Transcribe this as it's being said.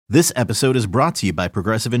This episode is brought to you by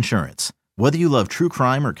Progressive Insurance. Whether you love true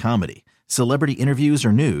crime or comedy, celebrity interviews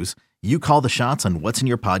or news, you call the shots on what's in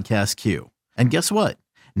your podcast queue. And guess what?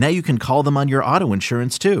 Now you can call them on your auto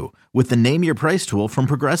insurance too with the Name Your Price tool from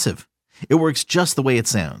Progressive. It works just the way it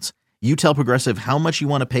sounds. You tell Progressive how much you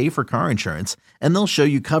want to pay for car insurance, and they'll show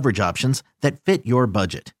you coverage options that fit your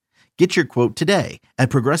budget. Get your quote today at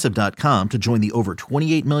Progressive.com to join the over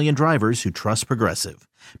 28 million drivers who trust Progressive.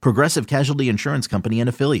 Progressive Casualty Insurance Company and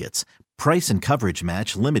Affiliates. Price and coverage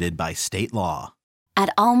match limited by state law.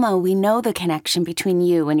 At Alma, we know the connection between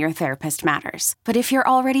you and your therapist matters. But if you're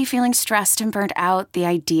already feeling stressed and burnt out, the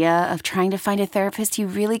idea of trying to find a therapist you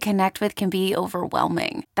really connect with can be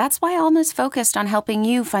overwhelming. That's why Alma's focused on helping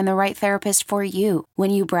you find the right therapist for you.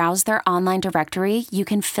 When you browse their online directory, you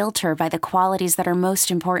can filter by the qualities that are most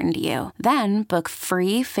important to you. Then book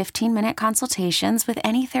free 15-minute consultations with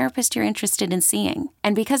any therapist you're interested in seeing.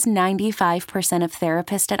 And because 95% of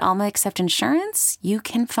therapists at Alma accept insurance, you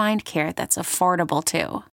can find care that's affordable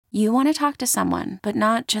too. You want to talk to someone, but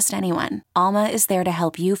not just anyone. Alma is there to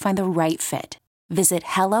help you find the right fit. Visit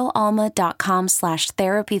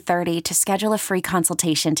helloalma.com/therapy30 to schedule a free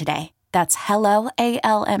consultation today. That's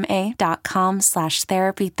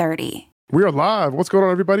helloalma.com/therapy30. We are live. What's going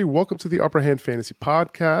on, everybody? Welcome to the Upper Hand Fantasy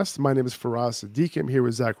Podcast. My name is Faraz Sadiq. I'm here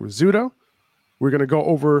with Zach Rizzuto. We're going to go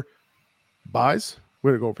over buys.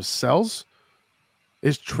 We're going to go over sells.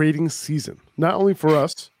 It's trading season, not only for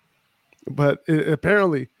us, but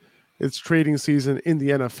apparently it's trading season in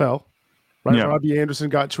the NFL, right? Yeah. Robbie Anderson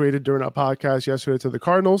got traded during our podcast yesterday to the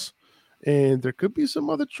Cardinals, and there could be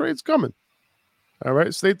some other trades coming. All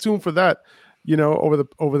right, stay tuned for that.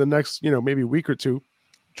 Over the next maybe week or two,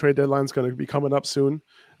 trade deadline's going to be coming up soon.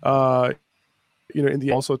 In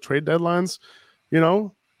the also trade deadlines,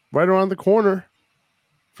 right around the corner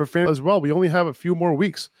for fantasy as well. We only have a few more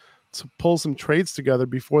weeks to pull some trades together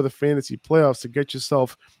before the fantasy playoffs to get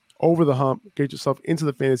yourself over the hump, get yourself into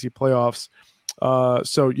the fantasy playoffs.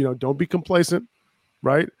 So don't be complacent,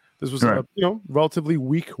 right? This was a relatively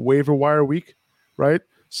weak waiver wire week, right?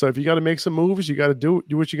 So if you got to make some moves, you got to do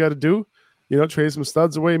what you got to do. Trade some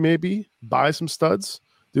studs away, maybe buy some studs,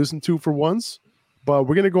 do some 2-for-1s. But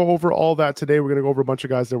we're gonna go over all that today. We're gonna go over a bunch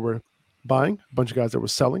of guys that were buying, a bunch of guys that were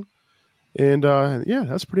selling, and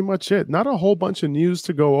that's pretty much it. Not a whole bunch of news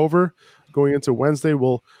to go over going into Wednesday.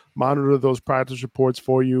 We'll monitor those practice reports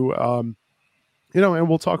for you, and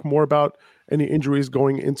we'll talk more about any injuries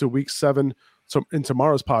going into week 7. So in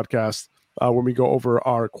tomorrow's podcast, when we go over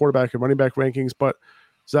our quarterback and running back rankings. But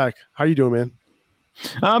Zach, how you doing, man?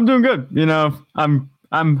 I'm doing good.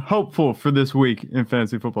 I'm hopeful for this week in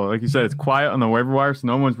fantasy football. Like you said, it's quiet on the waiver wire, so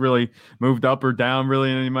no one's really moved up or down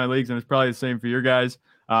really in any of my leagues, and it's probably the same for your guys.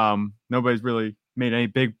 Nobody's really made any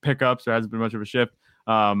big pickups. There hasn't been much of a shift.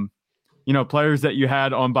 Players that you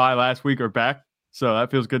had on bye last week are back, so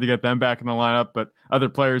that feels good to get them back in the lineup, but other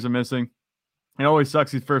players are missing. It always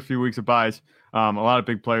sucks these first few weeks of buys. A lot of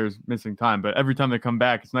big players missing time, but every time they come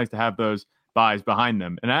back, it's nice to have those buys behind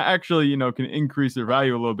them. And that actually, can increase their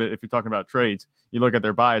value a little bit if you're talking about trades. You look at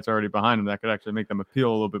their buy, it's already behind them. That could actually make them appeal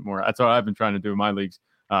a little bit more. That's what I've been trying to do in my leagues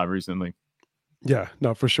recently. Yeah,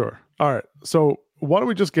 no, for sure. All right, so why don't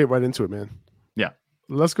we just get right into it, man? Yeah.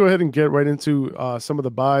 Let's go ahead and get right into some of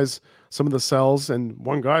the buys, some of the sells, and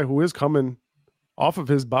one guy who is coming off of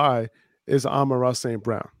his buy is Amon-Ra St.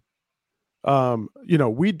 Brown.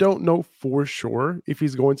 We don't know for sure if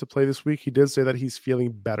he's going to play this week. He did say that he's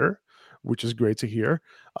feeling better, which is great to hear.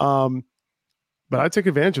 But I take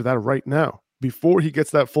advantage of that right now before he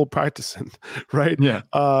gets that full practice in, right? Yeah.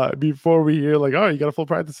 Before we hear like, oh, you got a full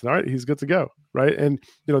practice in. All right, he's good to go, right? And,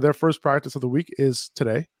 their first practice of the week is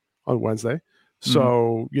today on Wednesday.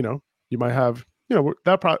 So, you might have,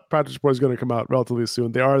 that practice report is going to come out relatively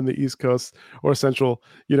soon. They are in the East Coast or Central,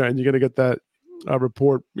 and you're going to get that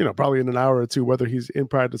report, probably in an hour or two, whether he's in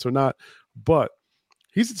practice or not. But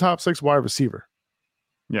he's a top 6 wide receiver.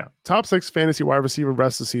 Yeah. Top 6 fantasy wide receiver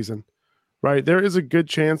rest of the season, right? There is a good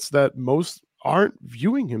chance that most aren't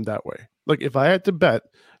viewing him that way. Like if I had to bet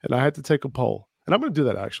and I had to take a poll, and I'm going to do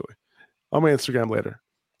that actually on my Instagram later.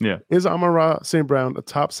 Yeah. Is Amon-Ra St. Brown a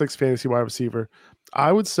top 6 fantasy wide receiver?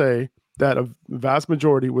 I would say that a vast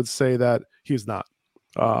majority would say that he's not.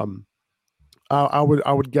 I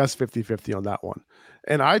would guess 50-50 on that one.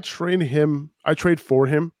 And I trade for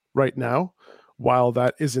him right now while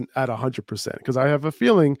that isn't at 100%, because I have a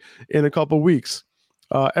feeling in a couple of weeks,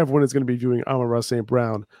 everyone is going to be viewing Amon-Ra St.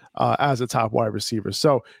 Brown as a top wide receiver.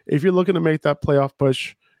 So if you're looking to make that playoff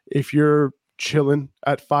push, if you're chilling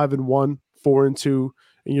at 5-1, 4-2,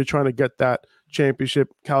 and you're trying to get that championship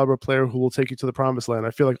caliber player who will take you to the promised land,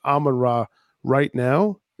 I feel like Amon-Ra right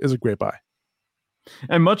now is a great buy.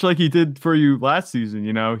 And much like he did for you last season,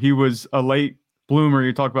 he was a late bloomer.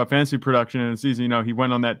 You talk about fantasy production in the season, he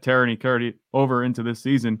went on that tear and he carried it over into this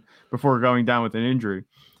season before going down with an injury.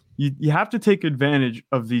 You have to take advantage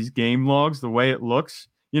of these game logs, the way it looks,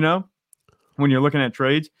 when you're looking at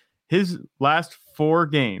trades. His last 4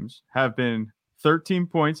 games have been 13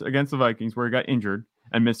 points against the Vikings where he got injured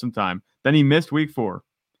and missed some time. Then he missed week 4,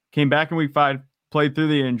 came back in week 5, played through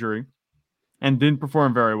the injury and didn't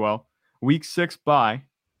perform very well. Week 6 bye,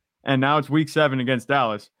 and now it's week 7 against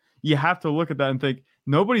Dallas. You have to look at that and think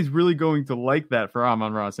nobody's really going to like that for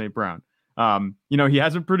Amon-Ra St. Brown. He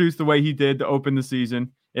hasn't produced the way he did to open the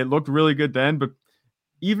season. It looked really good then, but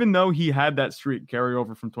even though he had that streak carry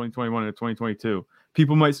over from 2021 to 2022,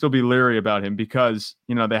 people might still be leery about him because,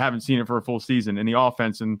 they haven't seen it for a full season. And the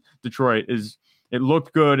offense in Detroit it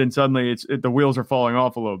looked good, and suddenly the wheels are falling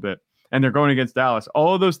off a little bit. And they're going against Dallas.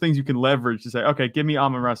 All of those things you can leverage to say, okay, give me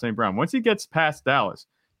Amon-Ra St. Brown. Once he gets past Dallas,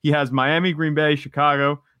 he has Miami, Green Bay,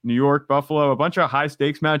 Chicago, New York, Buffalo, a bunch of high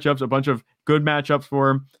stakes matchups, a bunch of good matchups for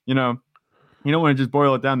him. You don't want to just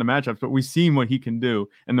boil it down to matchups, but we've seen what he can do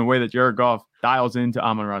and the way that Jared Goff dials into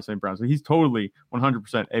Amon-Ra St. Brown. So he's totally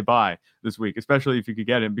 100% a buy this week, especially if you could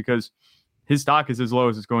get him, because his stock is as low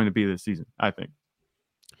as it's going to be this season, I think.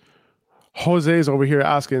 Jose's over here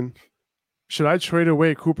asking, should I trade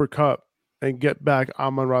away Cooper Kupp and get back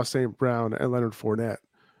Amon-Ra St. Brown and Leonard Fournette?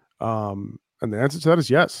 And the answer to that is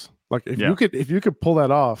yes. Like if you could pull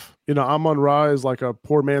that off, Amon-Ra is like a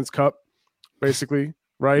poor man's Kupp, basically,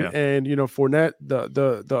 right? Yeah. And Fournette,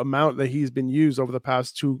 the amount that he's been used over the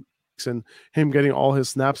past 2 weeks and him getting all his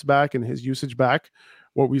snaps back and his usage back,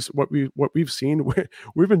 what we've seen,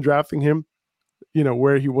 we've been drafting him,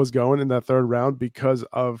 where he was going in that 3rd round because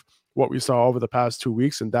of what we saw over the past 2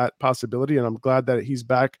 weeks and that possibility. And I'm glad that he's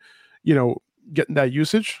back, getting that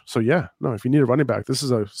usage. So if you need a running back, this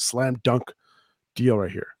is a slam dunk deal right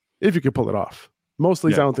here. If you could pull it off. Most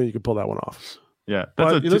leagues, I don't think you can pull that one off. Yeah.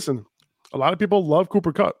 But listen, a lot of people love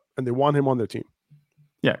Cooper Kupp and they want him on their team.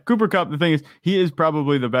 Yeah. Cooper Kupp, the thing is, he is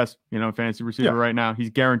probably the best, fantasy receiver right now.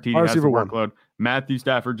 He's guaranteed he has the workload. Matthew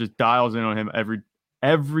Stafford just dials in on him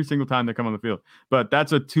every single time they come on the field. But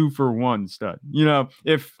that's a 2-for-1 stud.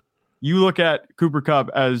 If you look at Cooper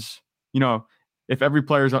Kupp as, if every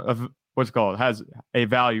player's has a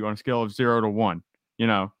value on a scale of 0 to 1,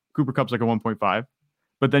 Cooper Kupp's like a 1.5.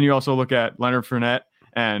 But then you also look at Leonard Fournette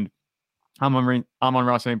and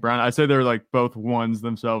Amon-Ra St. Brown. I'd say they're like both ones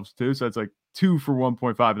themselves too. So it's like 2 for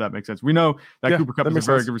 1.5, if that makes sense. We know that Cooper Kupp is a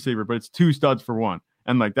very good receiver, but it's 2 studs for 1.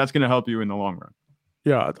 And like that's going to help you in the long run.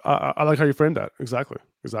 Yeah, I like how you framed that. Exactly.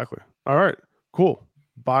 All right, cool.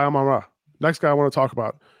 Bye, Amon-Ra. Next guy I want to talk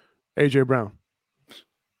about, AJ Brown.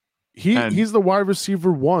 He's the wide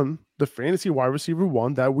receiver 1, the fantasy wide receiver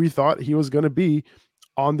 1 that we thought he was going to be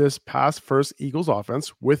on this pass first Eagles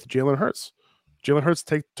offense with Jalen Hurts. Jalen Hurts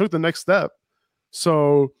took the next step.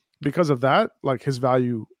 So because of that, like his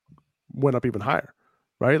value went up even higher,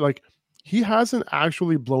 right? Like he hasn't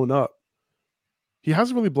actually blown up. He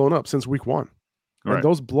hasn't really blown up since week 1. Right. And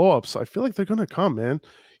those blow-ups, I feel like they're going to come, man.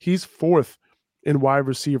 He's 4th in wide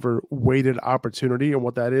receiver weighted opportunity. And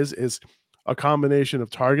what that is a combination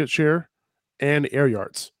of target share and air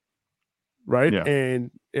yards, right? Yeah.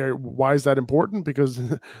 And why is that important? Because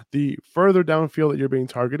the further downfield that you're being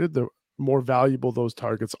targeted, the more valuable those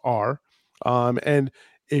targets are. And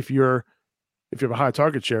if you have a high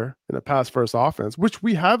target share in a pass first offense, which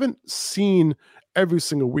we haven't seen every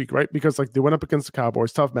single week, right? Because like they went up against the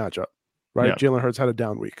Cowboys, tough matchup, right? Yeah. Jalen Hurts had a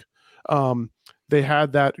down week. They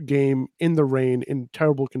had that game in the rain in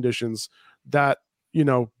terrible conditions that,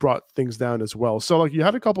 brought things down as well. So like you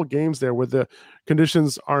had a couple games there where the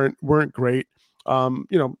conditions weren't great.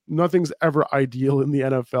 Nothing's ever ideal in the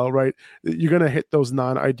NFL, right? You're going to hit those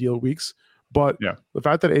non-ideal weeks, but the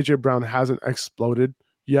fact that AJ Brown hasn't exploded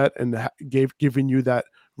yet and giving you that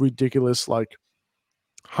ridiculous, like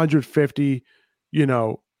 150,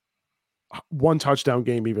 1 touchdown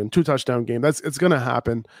game, even 2 touchdown game, it's going to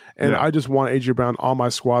happen. And I just want AJ Brown on my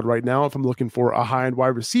squad right now. If I'm looking for a high-end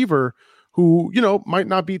wide receiver who, might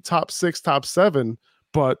not be top 6, top 7,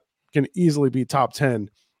 but can easily be top 10,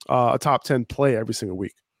 a top 10 play every single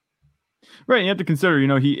week. Right. You have to consider,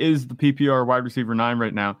 he is the PPR wide receiver 9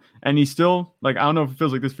 right now. And he's still like, I don't know if it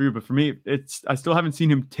feels like this for you, but for me, I still haven't seen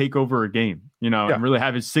him take over a game, and really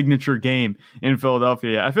have his signature game in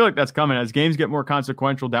Philadelphia. I feel like that's coming as games get more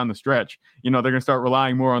consequential down the stretch. They're going to start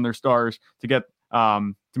relying more on their stars to get,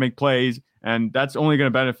 to make plays. And that's only going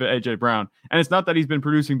to benefit AJ Brown. And it's not that he's been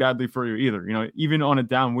producing badly for you either. Even on a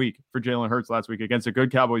down week for Jalen Hurts last week against a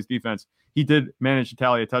good Cowboys defense, he did manage to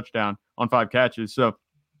tally a touchdown on 5 catches. So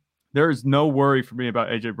there is no worry for me about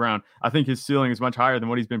AJ Brown. I think his ceiling is much higher than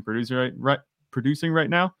what he's been producing right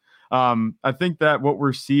now. I think that what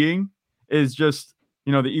we're seeing is just,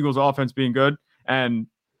 the Eagles offense being good, and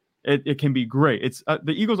it can be great. It's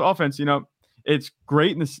the Eagles offense, it's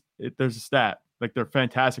great. There's a stat, like they're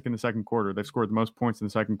fantastic in the second quarter. They've scored the most points in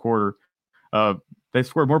the second quarter. They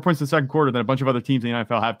scored more points in the second quarter than a bunch of other teams in the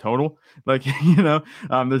NFL have total. Like,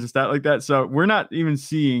 there's a stat like that. So we're not even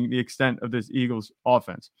seeing the extent of this Eagles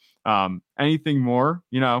offense. Anything more,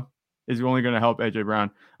 is only going to help AJ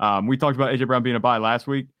Brown. We talked about AJ Brown being a buy last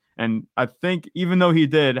week. And I think even though he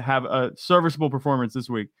did have a serviceable performance this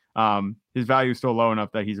week, his value is still low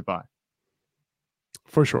enough that he's a buy.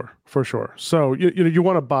 For sure. So you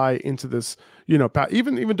want to buy into this, even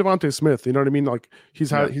Devontae Smith, you know what I mean? Like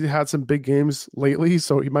he's had some big games lately,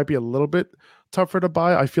 so he might be a little bit tougher to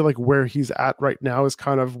buy. I feel like where he's at right now is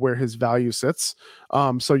kind of where his value sits.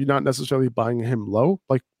 So you're not necessarily buying him low.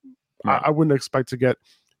 Like right. I wouldn't expect to get,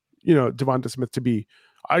 Devontae Smith to be.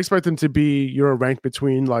 I expect him to be ranked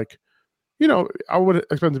between like, I would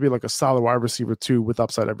expect him to be like a solid wide receiver 2 with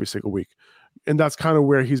upside every single week. And that's kind of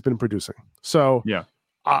where he's been producing. So yeah,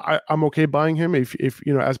 I'm okay buying him if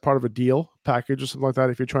as part of a deal package or something like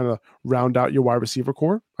that. If you're trying to round out your wide receiver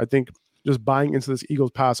core, I think just buying into this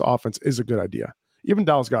Eagles pass offense is a good idea. Even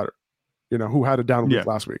Dallas Goedert, who had a down week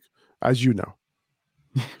last week, as you know.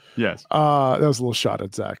 Yes. That was a little shot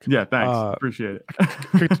at Zach. Yeah, thanks. Appreciate it.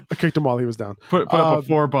 I kicked him while he was down. Put up a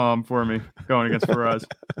 4 bomb for me going against Faraz.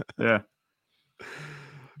 Yeah.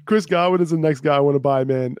 Chris Godwin is the next guy I want to buy,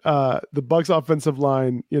 man. The Bucs offensive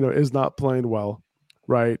line, is not playing well,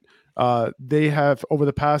 right? They have, over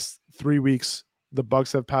the past 3 weeks, the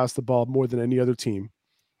Bucs have passed the ball more than any other team.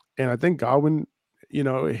 And I think Godwin,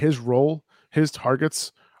 his role, his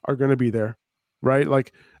targets are going to be there, right?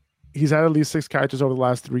 Like, he's had at least 6 catches over the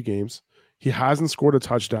last 3 games. He hasn't scored a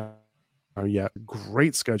touchdown yet.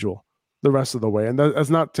 Great schedule the rest of the way. And that's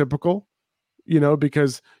not typical,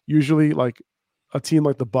 because usually like a team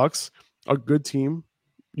like the Bucs, a good team,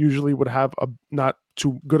 usually would have a not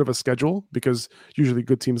too good of a schedule because usually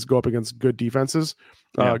good teams go up against good defenses.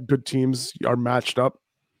 Good teams are matched up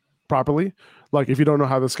properly. Like if you don't know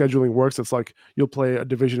how the scheduling works, it's like you'll play a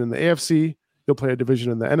division in the AFC, you'll play a division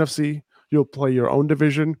in the NFC, you'll play your own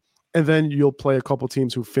division, and then you'll play a couple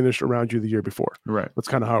teams who finished around you the year before. Right. That's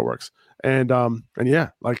kind of how it works. And yeah,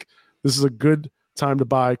 like this is a good time to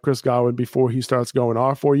buy Chris Godwin before he starts going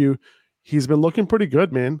off for you. He's been looking pretty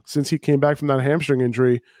good, man, since he came back from that hamstring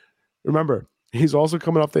injury. Remember, he's also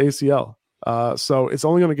coming off the ACL. So it's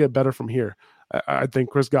only going to get better from here. I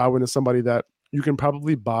think Chris Godwin is somebody that you can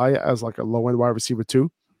probably buy as like a low-end wide receiver 2.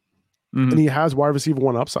 And he has wide receiver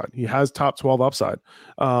 1 upside. He has top 12 upside,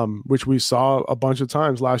 which we saw a bunch of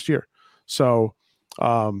times last year. So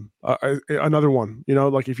another one,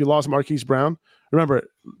 like if you lost Marquise Brown, remember,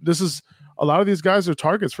 this is a lot of these guys are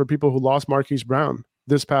targets for people who lost Marquise Brown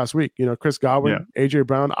this past week. Chris Godwin, AJ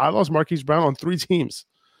Brown. I lost Marquise Brown on 3 teams.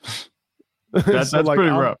 That's like,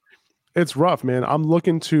 pretty rough. It's rough, man. I'm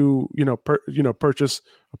looking to, purchase,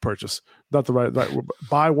 not the right,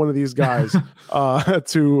 buy one of these guys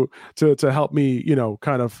to help me,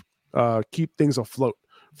 kind of keep things afloat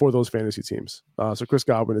for those fantasy teams. So Chris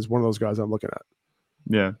Godwin is one of those guys I'm looking at.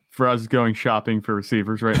 Yeah, for us going shopping for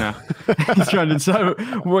receivers right now. He's trying to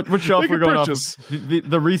decide what shelf we're going off.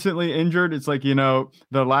 The recently injured, it's like, the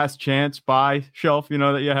last chance buy shelf,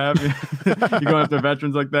 that you have. You're going after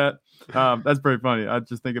veterans like that. That's pretty funny. I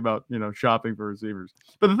just think about, shopping for receivers.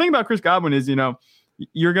 But the thing about Chris Godwin is,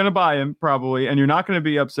 you're going to buy him probably, and you're not going to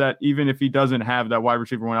be upset even if he doesn't have that wide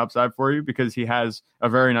receiver 1 upside for you because he has a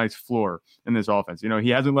very nice floor in this offense. He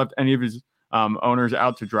hasn't left any of his owners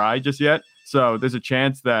out to dry just yet. So there's a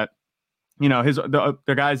chance that,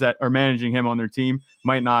 the guys that are managing him on their team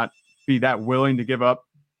might not be that willing to give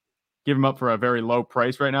him up for a very low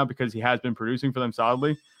price right now because he has been producing for them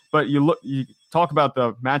solidly. But you talk about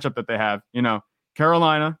the matchup that they have,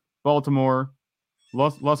 Carolina, Baltimore,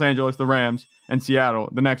 Los Angeles, the Rams, and Seattle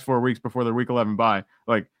the next 4 weeks before their week 11 bye.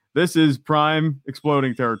 Like this is prime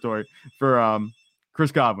exploding territory for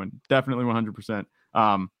Chris Godwin. Definitely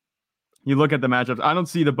 100%. You look at the matchups. I don't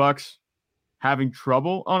see the Bucs having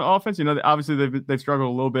trouble on offense. Obviously they've struggled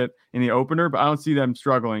a little bit in the opener, but I don't see them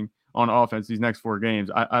struggling on offense these next 4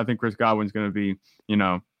 games. I think Chris Godwin's going to be,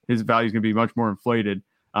 his value is going to be much more inflated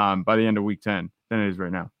by the end of week 10 than it is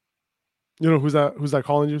right now. Who's that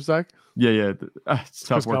calling you, Zach? Yeah. It's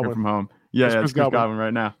tough working Godwin from home. Yeah, it's Chris Godwin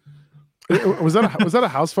right now. Was that a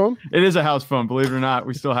house phone? It is a house phone, believe it or not.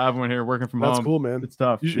 We still have one here working from home. That's cool, man. It's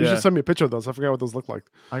tough. You should send me a picture of those. I forgot what those look like.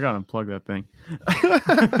 I gotta unplug that thing.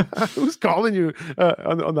 Who's calling you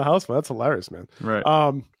on the house phone? That's hilarious, man. Right.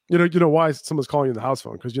 You know why someone's calling you the house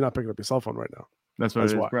phone? Because you're not picking up your cell phone right now. That's what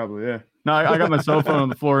it is, why. Probably, yeah. No, I got my cell phone on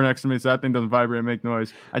the floor next to me, so that thing doesn't vibrate and make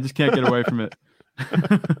noise. I just can't get away from it.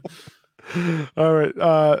 All right.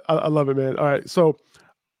 I love it, man. All right. So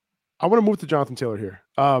I want to move to Jonathan Taylor here.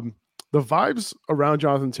 The vibes around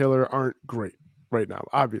Jonathan Taylor aren't great right now,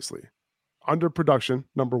 obviously. Underproduction,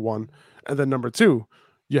 number one. And then number two,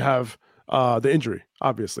 you have the injury,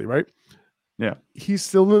 obviously, right? Yeah. He's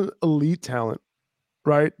still an elite talent,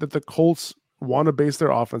 right? That the Colts want to base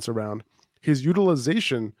their offense around. His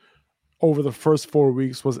utilization over the first 4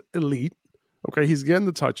 weeks was elite. Okay. He's getting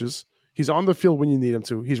the touches. He's on the field when you need him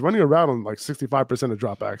to. He's running around on like 65% of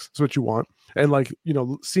dropbacks. That's what you want. And like,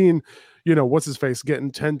 seeing, what's his face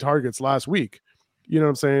getting 10 targets last week. You know what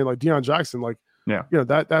I'm saying? Like Deion Jackson, like, yeah,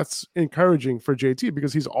 that's encouraging for JT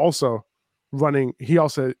because he's also is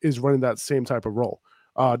running that same type of role.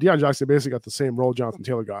 Deion Jackson basically got the same role Jonathan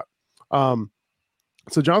Taylor got.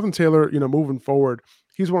 So Jonathan Taylor, moving forward,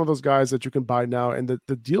 he's one of those guys that you can buy now. And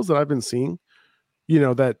the deals that I've been seeing,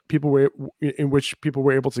 that people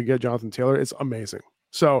were able to get Jonathan Taylor, it's amazing.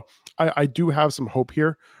 So I do have some hope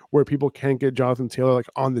here where people can get Jonathan Taylor like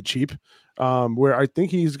on the cheap, where I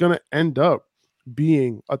think he's going to end up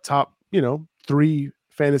being a top, 3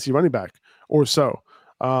 fantasy running back or so,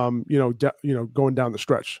 going down the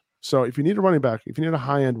stretch. So if you need a running back, if you need a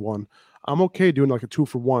high end one, I'm okay doing like a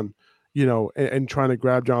 2-for-1, and trying to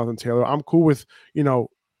grab Jonathan Taylor. I'm cool with,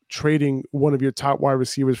 trading one of your top wide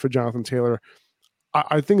receivers for Jonathan Taylor.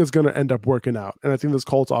 I think it's going to end up working out. And I think this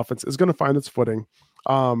Colts offense is going to find its footing.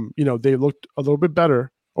 They looked a little bit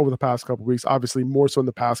better over the past couple of weeks, obviously more so in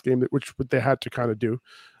the past game, which they had to kind of do.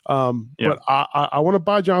 But I want to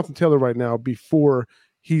buy Jonathan Taylor right now before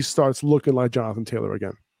he starts looking like Jonathan Taylor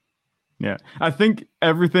again. Yeah. I think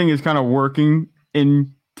everything is kind of working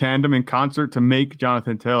in tandem, in concert, to make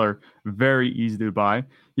Jonathan Taylor very easy to buy.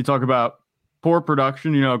 You talk about poor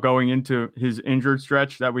production, going into his injured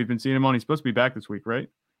stretch that we've been seeing him on. He's supposed to be back this week, right?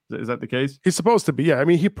 Is that the case? He's supposed to be, yeah. I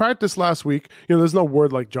mean, he practiced last week. There's no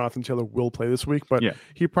word like Jonathan Taylor will play this week, but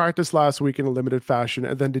he practiced last week in a limited fashion,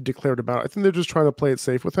 and then they declared him out. I think they're just trying to play it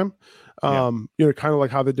safe with him. Kind of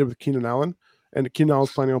like how they did with Keenan Allen. And Keenan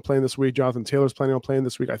Allen's planning on playing this week. Jonathan Taylor's planning on playing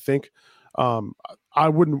this week, I think. I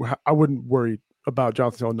wouldn't worry about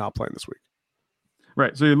Jonathan Taylor not playing this week.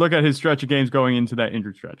 Right. So you look at his stretch of games going into that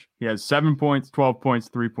injured stretch. He has 7 points, 12 points,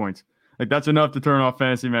 3 points. Like, that's enough to turn off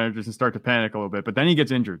fantasy managers and start to panic a little bit. But then he gets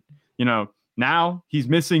injured. Now he's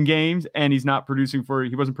missing games and he's not producing for you.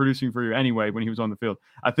 He wasn't producing for you anyway when he was on the field.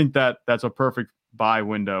 I think that's a perfect buy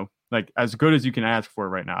window, like as good as you can ask for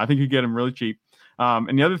right now. I think you get him really cheap.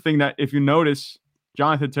 And the other thing that, if you notice,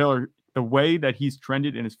 Jonathan Taylor, the way that he's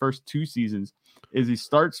trended in his first 2 seasons is he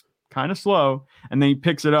starts kind of slow and then he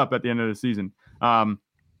picks it up at the end of the season. I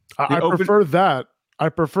prefer that.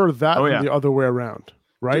 Than the other way around,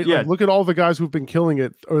 right? Yeah. Like, look at all the guys who've been killing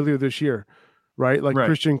it earlier this year, right? Like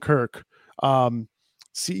Christian Kirk,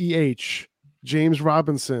 CEH, James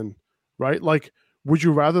Robinson, right? Like, would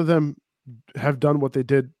you rather them have done what they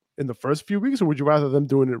did in the first few weeks, or would you rather them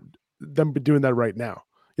be doing that right now?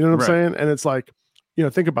 You know what I'm saying? And it's like,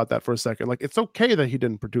 think about that for a second. Like, it's okay that he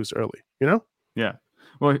didn't produce early, Yeah.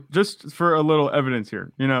 Well, just for a little evidence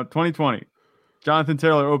here, 2020, Jonathan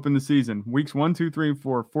Taylor opened the season, weeks 1, 2, 3, and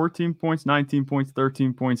 4, 14 points, 19 points,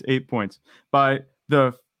 13 points, 8 points. By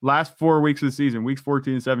the last 4 weeks of the season, weeks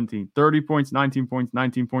 14 and 17, 30 points, 19 points,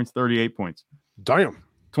 19 points, 38 points. Damn.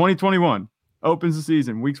 2021 opens the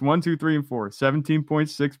season, weeks 1, 2, 3, and 4, 17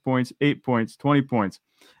 points, 6 points, 8 points, 20 points.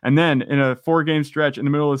 And then in a 4-game stretch in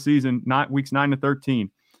the middle of the season, weeks 9 to 13,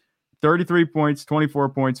 33 points, 24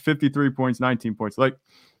 points, 53 points, 19 points. Like,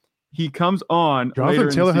 he comes on. Jonathan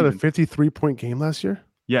Taylor had a 53-point game last year?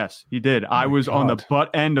 Yes, he did. I was on the butt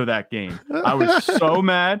end of that game. I was so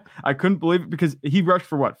mad. I couldn't believe it because he rushed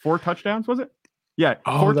for what? 4 touchdowns, was it? Yeah,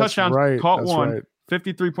 4 touchdowns, caught one,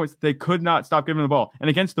 53 points. They could not stop giving him the ball. And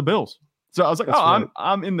against the Bills. So I was like,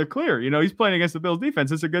 I'm in the clear. He's playing against the Bills defense.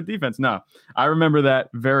 It's a good defense. No, I remember that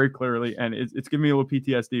very clearly, and it's giving me a little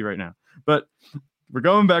PTSD right now. But we're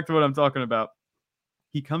going back to what I'm talking about.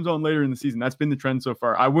 He comes on later in the season. That's been the trend so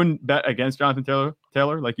far. I wouldn't bet against Jonathan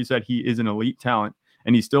Taylor. Like you said, he is an elite talent,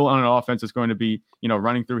 and he's still on an offense that's going to be,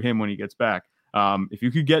 running through him when he gets back. If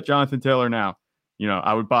you could get Jonathan Taylor now,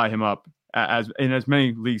 I would buy him up in as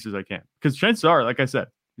many leagues as I can. Because chances are, like I said,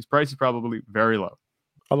 his price is probably very low.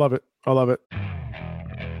 I love it.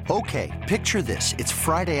 Okay, picture this. It's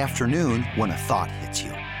Friday afternoon when a thought hits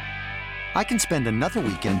you. I can spend another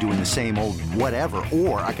weekend doing the same old whatever,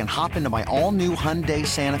 or I can hop into my all-new Hyundai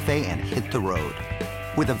Santa Fe and hit the road.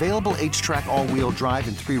 With available H-Track all-wheel drive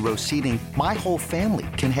and 3-row seating, my whole family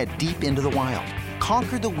can head deep into the wild.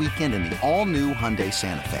 Conquer the weekend in the all-new Hyundai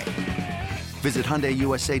Santa Fe. Visit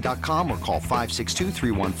HyundaiUSA.com or call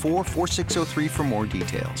 562-314-4603 for more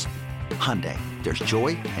details. Hyundai, there's joy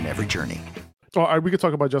in every journey. We could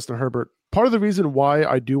talk about Justin Herbert. Part of the reason why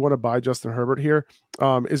I do want to buy Justin Herbert here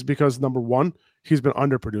is because, number one, he's been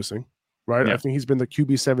underproducing, right? Yeah. I think he's been the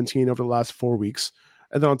QB 17 over the last 4 weeks.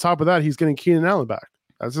 And then on top of that, he's getting Keenan Allen back.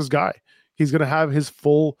 That's his guy. He's going to have his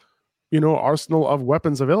full, arsenal of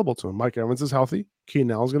weapons available to him. Mike Evans is healthy.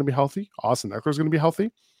 Keenan Allen's going to be healthy. Austin Eckler is going to be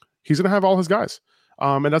healthy. He's going to have all his guys.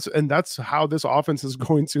 And that's how this offense is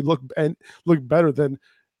going to look better than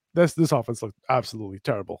this offense looked absolutely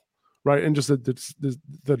terrible, right? And just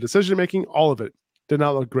the decision making, all of it did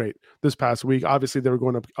not look great this past week. Obviously, they were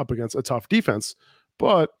going up against a tough defense,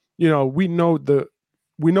 but we know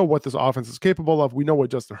what this offense is capable of. We know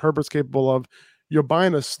what Justin Herbert's capable of. You're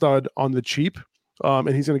buying a stud on the cheap, and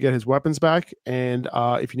he's going to get his weapons back. And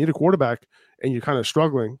if you need a quarterback and you're kind of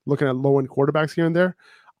struggling, looking at low end quarterbacks here and there,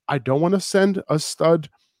 I don't want to send a stud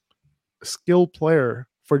skill player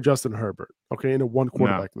for Justin Herbert, okay, in a one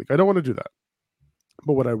quarterback league. I don't want to do that.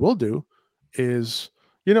 But what I will do is,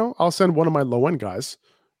 I'll send one of my low end guys,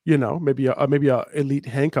 maybe a elite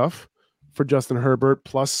handcuff for Justin Herbert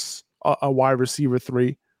plus a wide receiver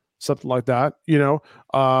 3, something like that,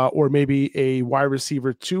 or maybe a wide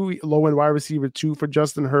receiver 2, low end wide receiver 2 for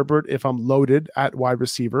Justin Herbert if I'm loaded at wide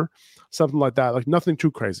receiver, something like that. Like nothing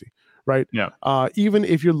too crazy. Right. Yeah. Even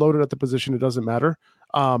if you're loaded at the position, it doesn't matter.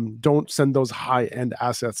 Don't send those high end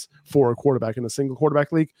assets for a quarterback in a single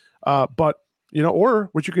quarterback league. But or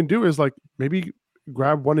what you can do is like maybe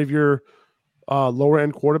grab one of your lower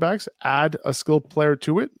end quarterbacks, add a skilled player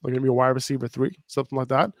to it, like maybe a wide receiver 3, something like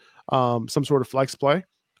that. Some sort of flex play.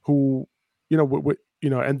 Who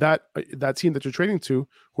and that team that you're trading to,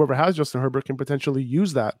 whoever has Justin Herbert, can potentially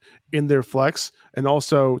use that in their flex and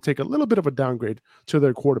also take a little bit of a downgrade to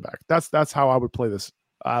their quarterback. That's how I would play this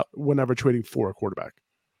whenever trading for a quarterback.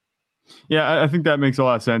 Yeah, I think that makes a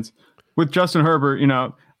lot of sense. With Justin Herbert,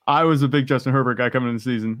 I was a big Justin Herbert guy coming into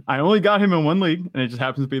the season. I only got him in one league, and it just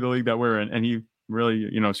happens to be the league that we're in, and he really,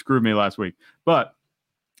 screwed me last week. But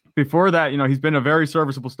before that, he's been a very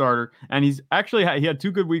serviceable starter, and he's actually he had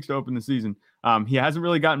 2 good weeks to open the season. He hasn't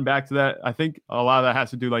really gotten back to that. I think a lot of that has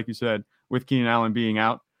to do, like you said, with Keenan Allen being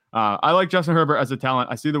out. I like Justin Herbert as a talent.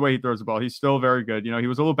 I see the way he throws the ball. He's still very good. He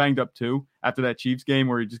was a little banged up too after that Chiefs game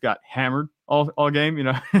where he just got hammered all game,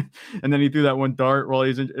 and then he threw that one dart while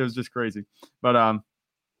it was just crazy. But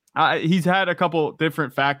he's had a couple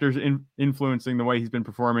different factors influencing the way he's been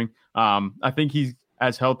performing. I think he's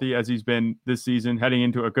as healthy as he's been this season, heading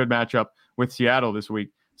into a good matchup with Seattle this week.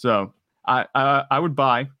 So I would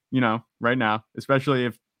buy, right now, especially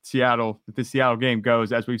if the Seattle game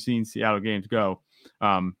goes as we've seen Seattle games go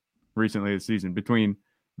recently this season. Between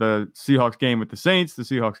the Seahawks game with the Saints, the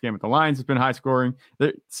Seahawks game with the Lions has been high scoring.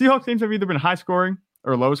 The Seahawks games have either been high scoring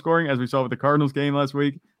or low scoring, as we saw with the Cardinals game last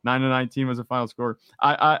week. 9-19 was the final score.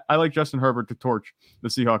 I like Justin Herbert to torch the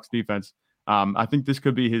Seahawks defense. I think this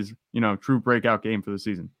could be his, true breakout game for the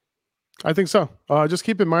season. I think so. Just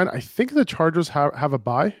keep in mind, I think the Chargers have a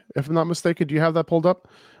bye, if I'm not mistaken. Do you have that pulled up?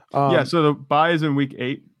 Yeah, so the bye is in week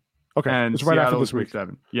 8. Okay, and it's right after this week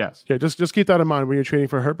 7. Yes. Yeah, just keep that in mind when you're trading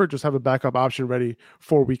for Herbert. Just have a backup option ready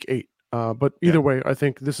for week 8. But either way, I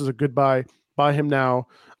think this is a good buy. Buy him now.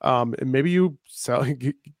 And maybe you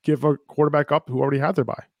give a quarterback up who already had their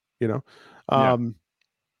buy. Yeah.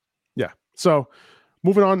 So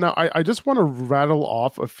moving on now, I just want to rattle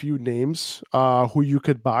off a few names who you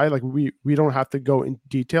could buy. Like we don't have to go in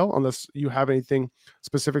detail unless you have anything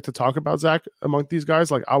specific to talk about, Zach, among these guys.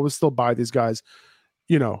 Like I would still buy these guys.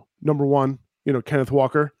 Number one, Kenneth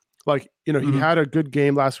Walker. Like, he had a good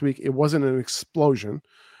game last week. It wasn't an explosion,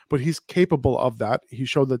 but he's capable of that. He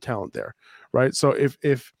showed the talent there, right? So if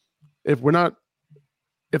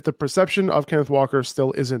the perception of Kenneth Walker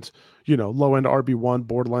still isn't, low end RB1,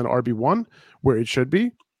 borderline RB1, where it should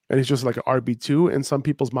be, and he's just like an RB2 in some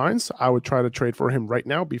people's minds, I would try to trade for him right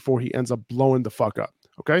now before he ends up blowing the fuck up.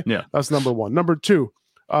 Okay. Yeah. That's number one. Number two,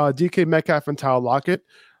 DK Metcalf and Tyler Lockett,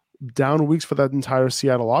 down weeks for that entire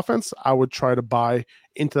Seattle offense. I would try to buy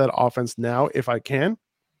into that offense now if I can.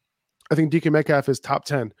 I think DK Metcalf is top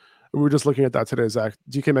 10. We were just looking at that today, Zach.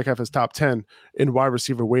 DK Metcalf is top 10 in wide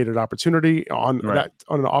receiver weighted opportunity on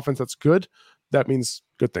an offense that's good. That means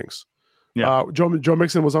good things. Yeah. Joe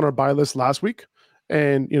Mixon was on our buy list last week,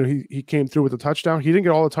 and he came through with a touchdown. He didn't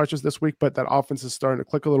get all the touches this week, but that offense is starting to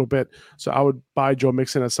click a little bit. So I would buy Joe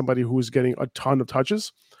Mixon as somebody who's getting a ton of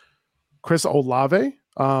touches. Chris Olave,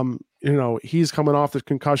 he's coming off the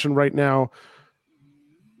concussion right now.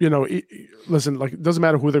 listen, like it doesn't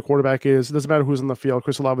matter who their quarterback is. It doesn't matter who's on the field.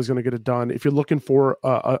 Chris Olave is going to get it done. If you're looking for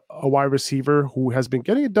a wide receiver who has been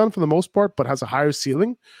getting it done for the most part, but has a higher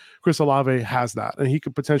ceiling, Chris Olave has that, and he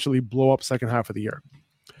could potentially blow up second half of the year.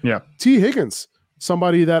 Yeah. T. Higgins,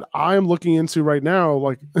 somebody that I'm looking into right now,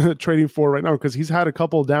 like trading for right now, because he's had a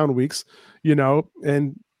couple of down weeks,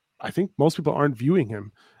 and I think most people aren't viewing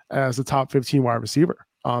him as a top 15 wide receiver.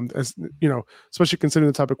 As especially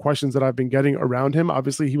considering the type of questions that I've been getting around him.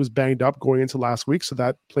 Obviously, he was banged up going into last week, so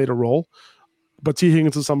that played a role. But T.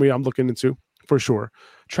 Higgins is somebody I'm looking into for sure.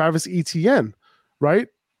 Travis Etienne, right?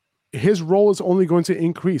 His role is only going to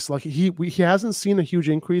increase. Like he hasn't seen a huge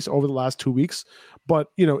increase over the last 2 weeks, but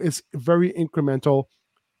it's very incremental.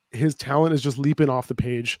 His talent is just leaping off the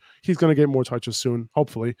page. He's going to get more touches soon,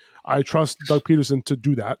 hopefully. I trust Doug Peterson to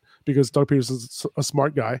do that because Doug Peterson's a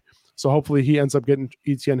smart guy. So hopefully he ends up getting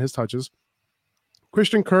Etienne his touches.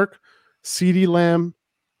 Christian Kirk, CeeDee Lamb,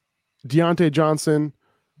 Deontay Johnson,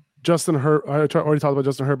 Justin Herbert. I already talked about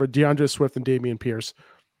Justin Herbert, DeAndre Swift, and Dameon Pierce.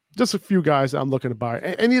 Just a few guys that I'm looking to buy.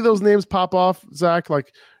 Any of those names pop off, Zach?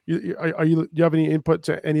 Like, do you have any input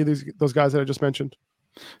to any of those guys that I just mentioned?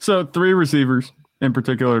 So 3 receivers in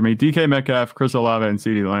particular to me: DK Metcalf, Chris Olave, and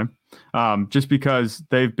CeeDee Lamb. Just because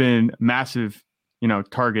they've been massive,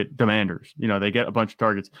 target demanders. They get a bunch of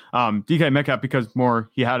targets. DK Metcalf because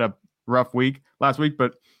he had a rough week last week,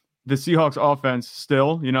 but the Seahawks offense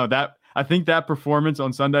still, that I think that performance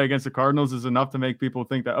on Sunday against the Cardinals is enough to make people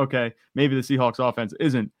think that, okay, maybe the Seahawks offense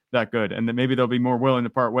isn't that good, and that maybe they'll be more willing to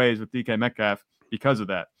part ways with DK Metcalf because of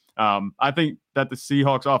that. I think that the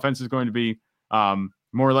Seahawks offense is going to be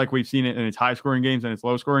more like we've seen it in its high-scoring games and its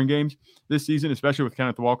low-scoring games this season, especially with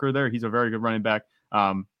Kenneth Walker there. He's a very good running back.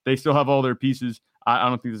 They still have all their pieces. I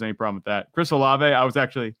don't think there's any problem with that. Chris Olave, I was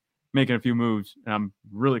actually making a few moves, and I'm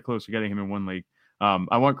really close to getting him in one league.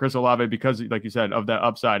 I want Chris Olave because, like you said, of that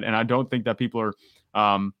upside, and I don't think that people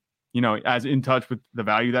are, as in touch with the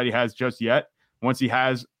value that he has just yet. Once he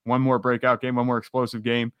has one more breakout game, one more explosive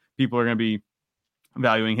game, people are going to be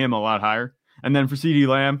valuing him a lot higher. And then for CeeDee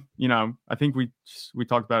Lamb, I think we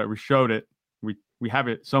talked about it. We showed it. We have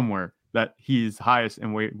it somewhere that he's highest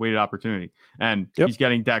in weighted opportunity, and he's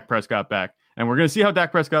getting Dak Prescott back. And we're going to see how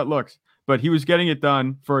Dak Prescott looks, but he was getting it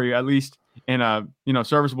done for at least in a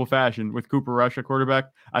serviceable fashion with Cooper Rush at quarterback.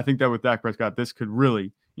 I think that with Dak Prescott, this could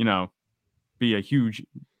really be a huge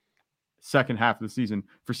second half of the season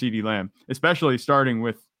for CeeDee Lamb, especially starting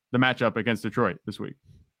with the matchup against Detroit this week.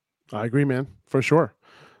 I agree, man, for sure.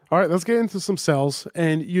 All right, let's get into some sells,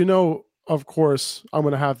 and of course, I'm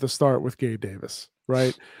going to have to start with Gabe Davis,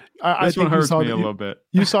 right? This one hurts me a little bit.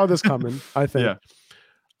 You saw this coming, I think. Yeah.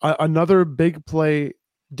 Another big play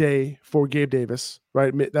day for Gabe Davis,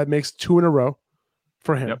 right? That makes 2 in a row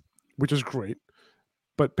for him, which is great.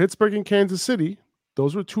 But Pittsburgh and Kansas City,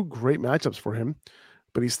 those were 2 great matchups for him.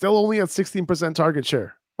 But he's still only at 16% target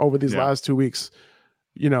share over these last 2 weeks.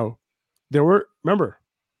 Remember,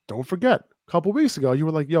 don't forget, a couple weeks ago, you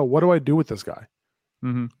were like, yo, what do I do with this guy?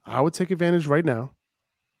 Mm-hmm. I would take advantage right now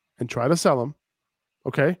and try to sell him,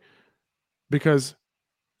 okay? Because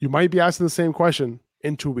you might be asking the same question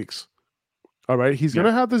in 2 weeks. All right. He's going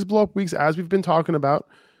to have these blow up weeks, as we've been talking about,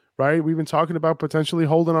 right? We've been talking about potentially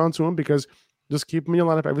holding on to him because just keep him in your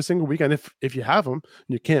lineup every single week. And if you have him and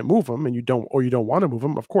you can't move him and you don't want to move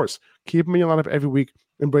him, of course, keep him in your lineup every week,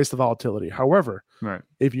 embrace the volatility. However,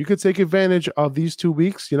 if you could take advantage of these 2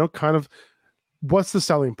 weeks, kind of what's the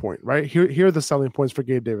selling point, right? Here are the selling points for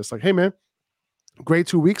Gabe Davis. Like, hey, man, great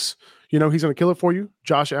 2 weeks. He's going to kill it for you.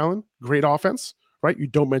 Josh Allen, great offense, right? You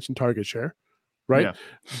don't mention target share. Right. Yeah.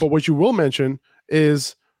 But what you will mention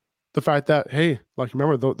is the fact that, hey, like,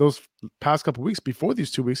 remember those past couple of weeks before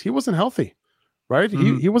these 2 weeks, he wasn't healthy, right?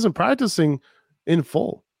 Mm-hmm. He wasn't practicing in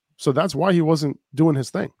full. So that's why he wasn't doing his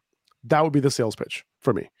thing. That would be the sales pitch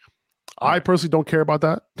for me. I personally don't care about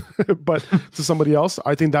that, but to somebody else,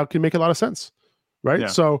 I think that can make a lot of sense. Right. Yeah.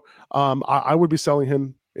 So I would be selling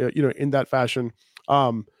him, in that fashion.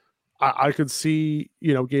 I could see,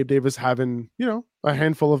 Gabe Davis having, a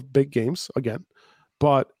handful of big games again.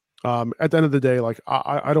 But at the end of the day, like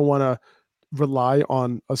I don't want to rely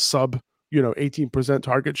on a sub, 18%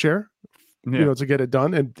 target share, to get it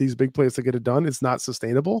done. And these big plays to get it done, it's not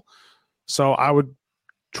sustainable. So I would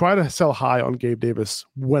try to sell high on Gabe Davis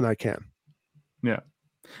when I can. Yeah.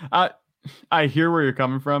 I hear where you're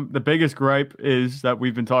coming from. The biggest gripe is that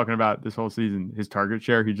we've been talking about this whole season, his target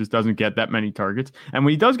share. He just doesn't get that many targets. And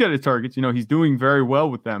when he does get his targets, he's doing very well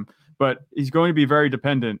with them, but he's going to be very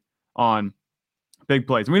dependent on big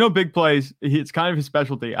plays. And we know big plays, it's kind of his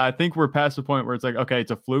specialty. I think we're past the point where it's like, okay,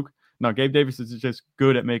 it's a fluke. No, Gabe Davis is just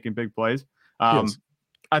good at making big plays. Yes.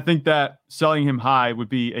 I think that selling him high would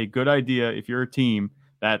be a good idea if you're a team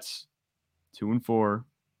that's 2-4,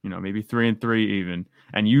 maybe 3-3 even,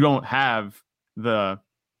 and you don't have the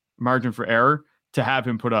margin for error to have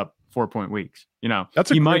him put up 4-point weeks.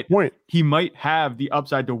 That's a great point. He might have the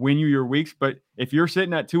upside to win you your weeks, but if you're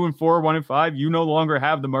sitting at 2-4, 1-5, you no longer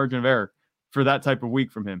have the margin of error for that type of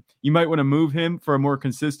week from him. You might want to move him for a more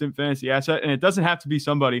consistent fantasy asset. And it doesn't have to be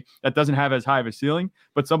somebody that doesn't have as high of a ceiling,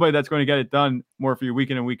 but somebody that's going to get it done more for you week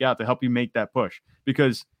in and week out to help you make that push,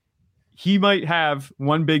 because he might have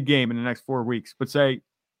one big game in the next 4 weeks, but say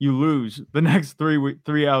you lose the next 3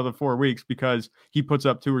 out of the 4 weeks because he puts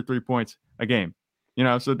up 2 or 3 points a game,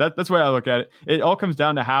 so that's the way I look at it. It all comes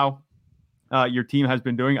down to how your team has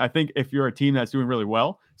been doing. I think if you're a team that's doing really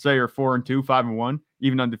well, say you're 4-2, 5-1,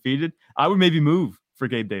 even undefeated, I would maybe move for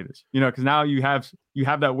Gabe Davis, because now you have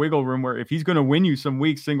that wiggle room where if he's going to win you some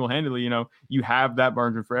weeks single-handedly, you have that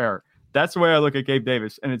margin for error. That's the way I look at Gabe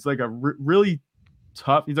Davis. And it's like a really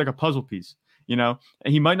tough, he's like a puzzle piece, and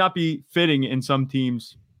he might not be fitting in some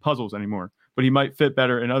teams' puzzles anymore, but he might fit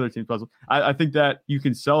better in other teams' puzzles. I think that you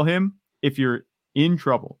can sell him if you're in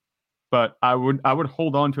trouble, but I would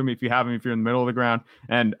hold on to him if you have him, if you're in the middle of the ground,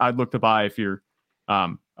 and I'd look to buy if you're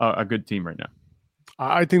a good team right now.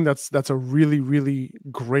 I think that's a really, really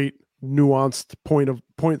great nuanced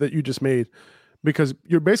point that you just made, because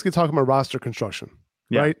you're basically talking about roster construction,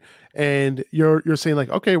 right? And you're saying like,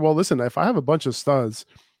 okay, well, listen, if I have a bunch of studs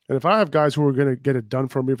and if I have guys who are going to get it done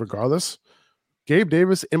for me regardless, Gabe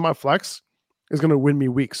Davis in my flex is going to win me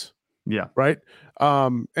weeks. Yeah. Right.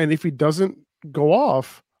 And if he doesn't go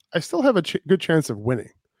off, I still have a good chance of winning.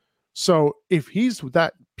 So if he's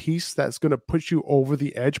that piece that's going to put you over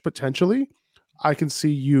the edge potentially, I can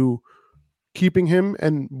see you keeping him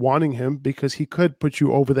and wanting him because he could put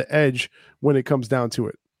you over the edge when it comes down to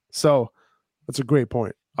it. So that's a great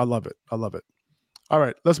point. I love it. All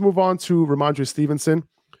right, let's move on to Rhamondre Stevenson.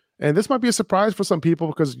 And this might be a surprise for some people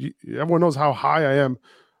because everyone knows how high I am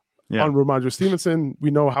on Rhamondre Stevenson. We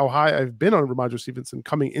know how high I've been on Rhamondre Stevenson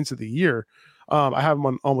coming into the year. I have him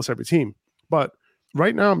on almost every team. But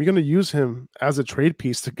right now, I'm going to use him as a trade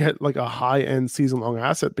piece to get like a high-end season-long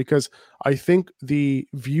asset, because I think the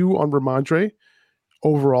view on Rhamondre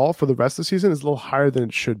overall for the rest of the season is a little higher than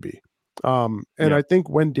it should be. I think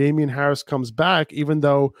when Damian Harris comes back, even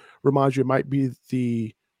though Rhamondre might be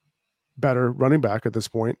the better running back at this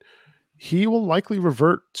point, he will likely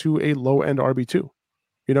revert to a low-end RB2.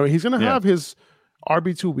 He's going to have his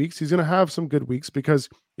RB2 weeks. He's going to have some good weeks because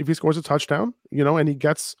if he scores a touchdown, and he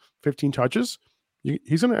gets 15 touches,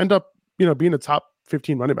 he's going to end up, being a top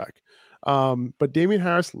 15 running back. But Damian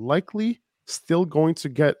Harris likely still going to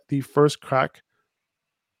get the first crack,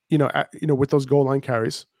 with those goal line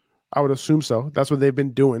carries. I would assume so. That's what they've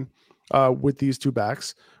been doing with these two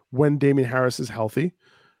backs when Damian Harris is healthy.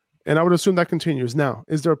 And I would assume that continues. Now,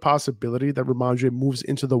 is there a possibility that Rhamondre moves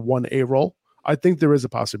into the 1A role? I think there is a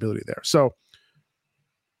possibility there. So,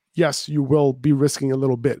 yes, you will be risking a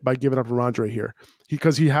little bit by giving up Rhamondre here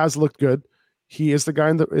because he has looked good. He is the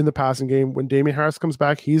guy in the passing game. When Damian Harris comes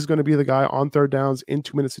back, he's going to be the guy on third downs, in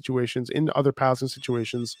 2-minute situations, in other passing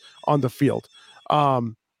situations on the field.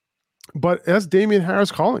 But that's Damian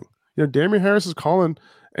Harris calling. Damian Harris is calling,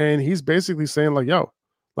 and he's basically saying like, yo,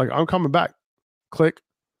 like I'm coming back. Click.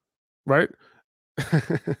 Right?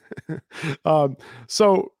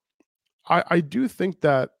 So I do think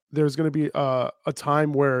that there's going to be a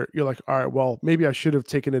time where you're like, all right, well, maybe I should have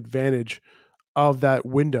taken advantage of that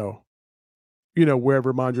window, where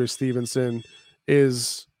Rhamondre Stevenson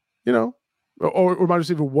is, or Rhamondre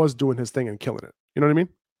Stevenson was doing his thing and killing it. You know what I mean?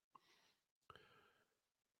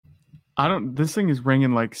 This thing is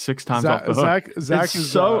ringing like 6 times off the hook. Zach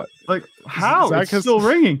is so like, how? It's still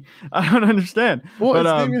ringing. I don't understand. Well, it's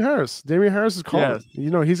Damian Harris. Damian Harris is calling.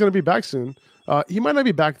 Yeah. He's going to be back soon. He might not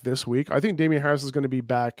be back this week. I think Damian Harris is going to be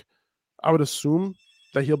back. I would assume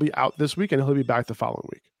that he'll be out this week and he'll be back the following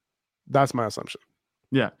week. That's my assumption.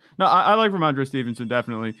 Yeah. No, I like Rhamondre Stevenson,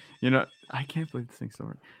 definitely. I can't believe this thing's still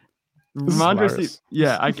ringing.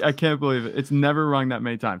 I can't believe it. It's never rung that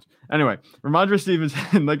many times. Anyway, Rhamondre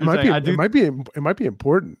Stevenson, like you're saying, it might be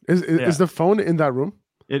important. Is the phone in that room?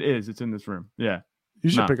 It is. It's in this room. Yeah. You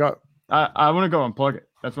should pick up. I want to go unplug it.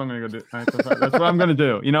 That's what I'm going to go do. That's what I'm going to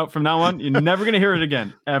do. From now on, you're never going to hear it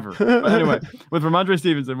again, ever. But anyway, with Rhamondre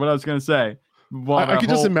Stevenson, what I was going to say. I could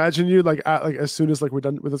just imagine you like as soon as like we're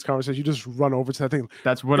done with this conversation, you just run over to that thing.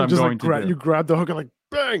 That's what I'm going to do. You grab the hook and like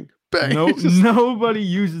bang, bang. No, nobody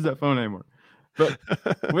uses that phone anymore. But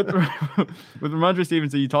with Rhamondre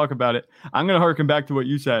Stevenson, you talk about it. I'm going to harken back to what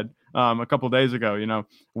you said a couple of days ago.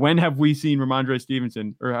 When have we seen Rhamondre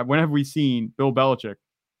Stevenson, or when have we seen Bill Belichick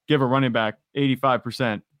give a running back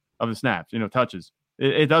 85% of the snaps, touches.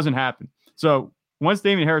 It doesn't happen. So once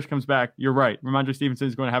Damien Harris comes back, you're right. Ramondre Stevenson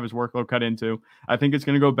is going to have his workload cut into. I think it's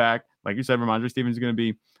going to go back. Like you said, Ramondre Stevenson is going to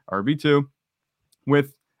be RB2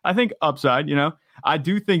 with, I think, upside. I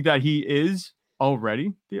do think that he is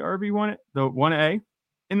already the RB1, the 1A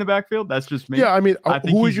in the backfield. That's just me. Yeah, I mean,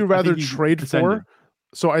 who would you rather trade ascending for?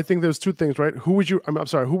 So I think there's two things, right? Who would you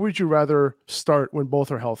rather start when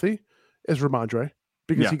both are healthy? Is Ramondre,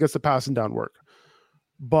 because he gets the passing down work.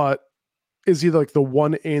 But is he like the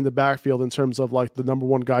 1A in the backfield in terms of like the number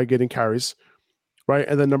one guy getting carries, right?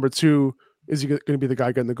 And then number two, is he going to be the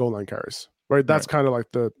guy getting the goal line carries, right? That's kind of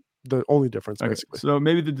like the only difference, basically. So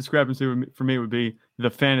maybe the discrepancy for me would be the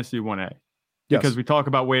fantasy 1A. Because we talk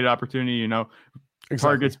about weighted opportunity,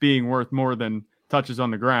 targets being worth more than touches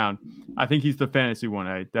on the ground. I think he's the fantasy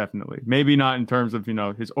 1A, definitely. Maybe not in terms of,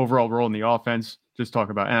 his overall role in the offense, just talk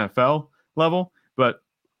about NFL level, but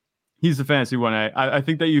he's the fantasy 1A. I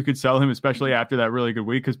think that you could sell him, especially after that really good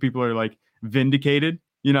week, because people are like vindicated.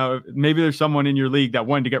 Maybe there's someone in your league that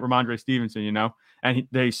wanted to get Ramondre Stevenson, and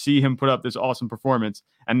they see him put up this awesome performance.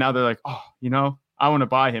 And now they're like, oh, I want to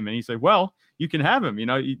buy him. And he's like, well, you can have him,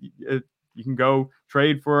 you can go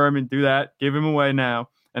trade for him and do that, give him away now.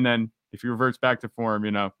 And then if he reverts back to form,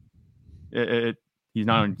 he's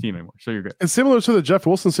not on your team anymore. So you're good. It's similar to the Jeff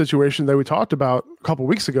Wilson situation that we talked about a couple of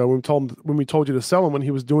weeks ago when we told you to sell him when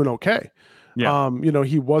he was doing okay. Yeah.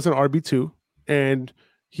 He was an RB2 and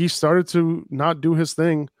he started to not do his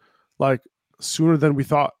thing like sooner than we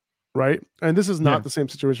thought. Right. And this is not the same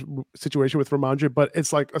situation with Ramondre, but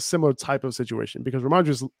it's like a similar type of situation because Ramondre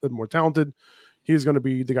is more talented. He's going to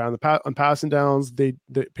be the guy on passing downs. The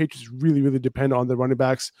Patriots really, really depend on the running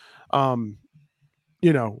backs.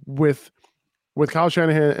 With Kyle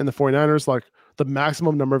Shanahan and the 49ers, like the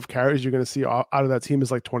maximum number of carries you're going to see out of that team is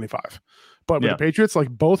like 25. But with the Patriots, like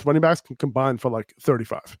both running backs can combine for like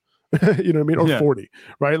 35. You know what I mean? Or 40,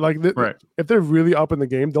 right? Like if they're really up in the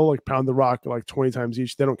game, they'll like pound the rock like 20 times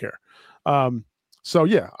each. They don't care. So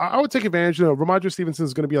yeah, I would take advantage. Ramondre Stevenson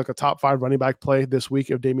is going to be like a top 5 running back play this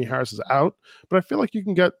week if Damien Harris is out, but I feel like you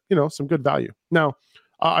can get, some good value. Now,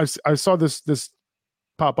 I saw this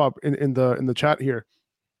pop up in the chat here.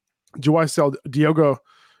 Do I sell? Diogo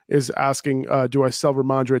is asking, do I sell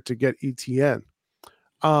Ramondre to get ETN?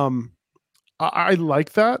 I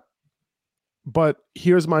like that, but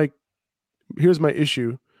here's my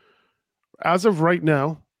issue. As of right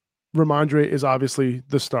now, Ramondre is obviously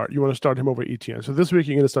the start. You want to start him over ETN. So this week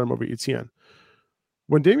you're going to start him over ETN.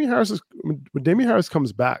 When Damien Harris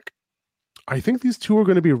comes back, I think these two are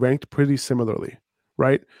going to be ranked pretty similarly,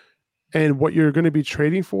 right? And what you're going to be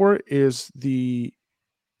trading for is the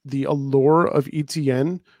allure of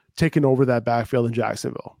ETN taking over that backfield in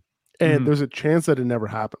Jacksonville. And there's a chance that it never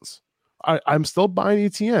happens. I'm still buying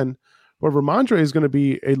ETN, but Ramondre is going to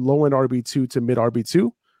be a low-end RB2 to mid RB2.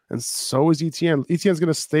 And so is ETN. ETN is going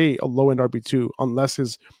to stay a low-end RB2 unless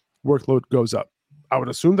his workload goes up. I would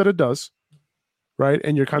assume that it does, right?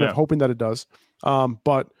 And you're kind of hoping that it does.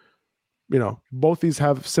 But, both these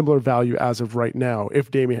have similar value as of right now,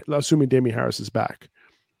 assuming Damien Harris is back.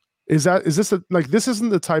 This isn't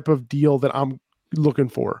the type of deal that I'm looking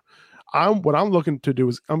for. What I'm looking to do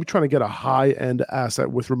is I'm trying to get a high-end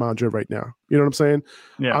asset with Ramondre right now. You know what I'm saying?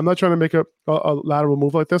 Yeah. I'm not trying to make a lateral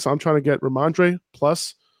move like this. I'm trying to get Ramondre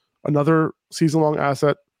plus another season-long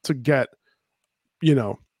asset to get,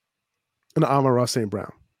 an Amon-Ra St.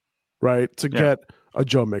 Brown, right? To get a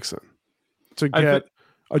Joe Mixon, to get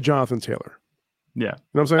a Jonathan Taylor. Yeah. You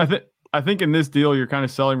know what I'm saying? I think in this deal, you're kind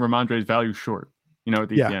of selling Ramondre's value short, at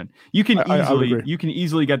the end. You can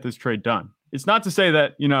easily get this trade done. It's not to say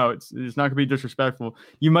that, it's not going to be disrespectful.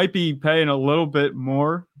 You might be paying a little bit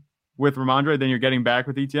more with Ramondre than you're getting back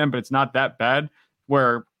with ETN, but it's not that bad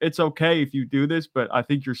where it's okay if you do this, but I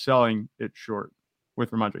think you're selling it short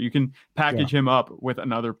with Ramondre. You can package him up with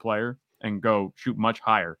another player and go shoot much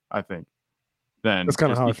higher, I think, than that's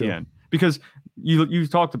kind of how ETN. I feel. Because you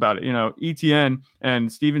talked about it, ETN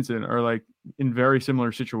and Stevenson are like in very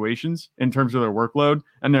similar situations in terms of their workload,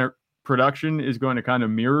 and their production is going to kind of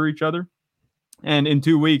mirror each other. And in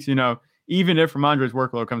 2 weeks, even if Ramondre's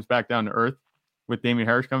workload comes back down to earth with Damien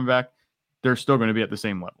Harris coming back, they're still going to be at the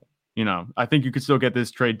same level. I think you could still get this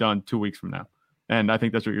trade done 2 weeks from now. And I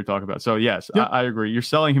think that's what you're talking about. So yes, I agree. You're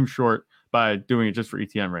selling him short by doing it just for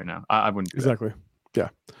ETN right now. I wouldn't do exactly.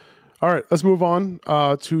 That. Yeah. All right, let's move on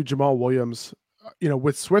to Jamal Williams.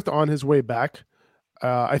 With Swift on his way back,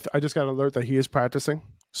 I just got an alert that he is practicing.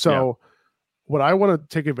 So what I want to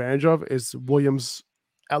take advantage of is Williams'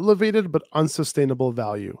 elevated but unsustainable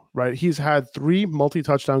value, right? He's had 3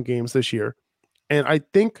 multi-touchdown games this year. And I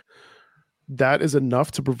think that is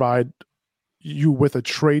enough to provide you with a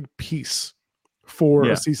trade piece for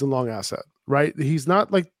a season-long asset, right? He's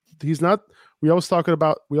not. We always talk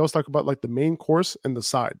about like the main course and the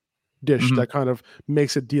side dish that kind of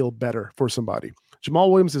makes a deal better for somebody.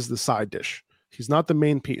 Jamal Williams is the side dish. He's not the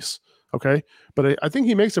main piece. Okay. But I think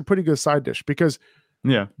he makes a pretty good side dish because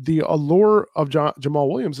the allure of Jamal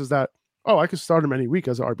Williams is that, I could start him any week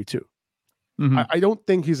as an RB2. I don't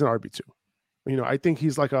think he's an RB2. I think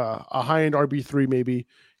he's like a high-end RB3 maybe.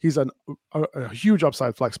 He's a huge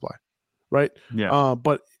upside flex play, right? Yeah.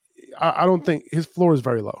 But I don't think his floor is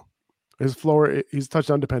very low. His floor, he's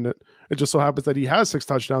touchdown dependent. It just so happens that he has 6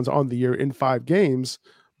 touchdowns on the year in 5 games,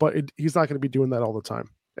 but he's not going to be doing that all the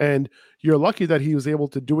time. And you're lucky that he was able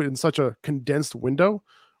to do it in such a condensed window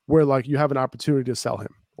where like you have an opportunity to sell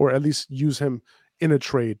him or at least use him in a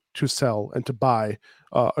trade to sell and to buy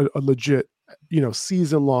a legit,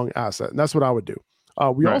 season-long asset. And that's what I would do.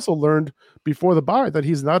 We also learned before the bye that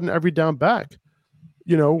he's not an every down back,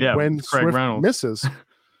 when Swift misses.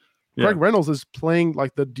 Craig Reynolds is playing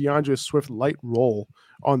like the DeAndre Swift light role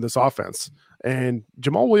on this offense. And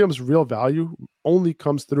Jamal Williams' real value only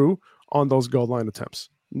comes through on those goal line attempts.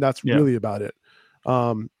 And that's really about it.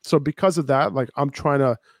 So because of that, like I'm trying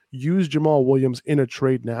to use Jamal Williams in a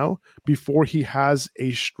trade now before he has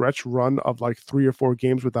a stretch run of like 3 or 4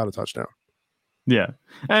 games without a touchdown. Yeah.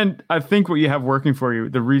 And I think what you have working for you,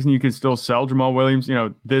 the reason you can still sell Jamal Williams,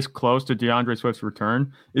 this close to DeAndre Swift's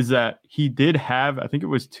return is that he did have, I think it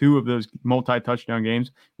was 2 of those multi-touchdown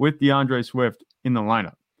games with DeAndre Swift in the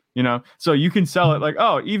lineup, so you can sell it like,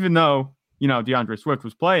 even though, DeAndre Swift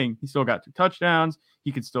was playing, he still got 2 touchdowns.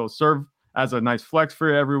 He could still serve as a nice flex for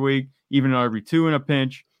you every week, even an RB2 in a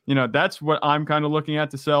pinch. That's what I'm kind of looking at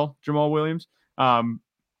to sell Jamal Williams.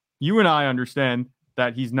 You and I understand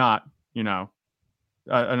that he's not,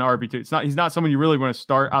 an RB2. He's not someone you really want to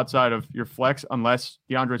start outside of your flex unless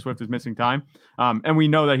DeAndre Swift is missing time. And we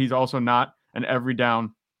know that he's also not an every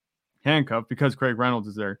down handcuff because Craig Reynolds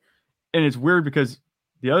is there. And it's weird because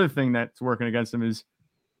the other thing that's working against him is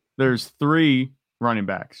there's 3 running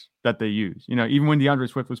backs that they use. Even when DeAndre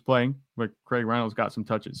Swift was playing, like Craig Reynolds got some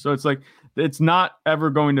touches. So it's like it's not ever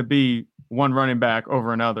going to be one running back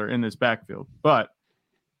over another in this backfield. But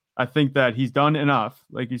I think that he's done enough,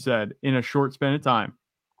 like you said, in a short span of time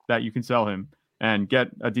that you can sell him and get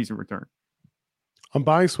a decent return. I'm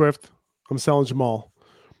buying Swift. I'm selling Jamal.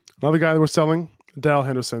 Another guy that we're selling, Darrell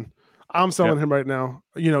Henderson. I'm selling him right now.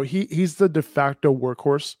 He's the de facto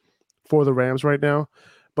workhorse for the Rams right now,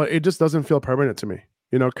 but it just doesn't feel permanent to me.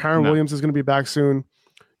 Kyren Williams is going to be back soon.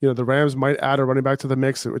 The Rams might add a running back to the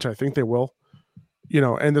mix, which I think they will.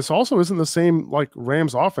 And this also isn't the same like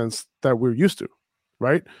Rams offense that we're used to.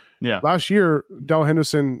 Right. Yeah. Last year, Darrell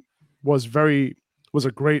Henderson was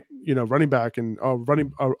a great, running back and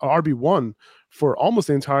RB1 for almost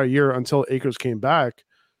the entire year until Akers came back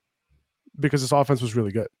because his offense was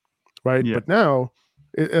really good. Right. Yeah. But now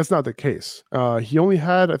it's not the case. He only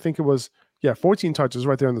had, I think it was, 14 touches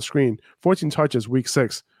right there on the screen, 14 touches week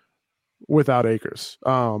 6 without Akers.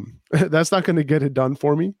 That's not going to get it done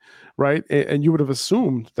for me, right? And you would have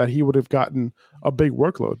assumed that he would have gotten a big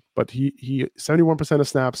workload, but he 71% of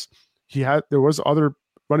snaps. There was other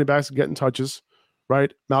running backs getting touches,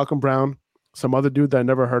 right? Malcolm Brown, some other dude that I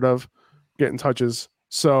never heard of getting touches.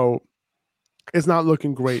 So it's not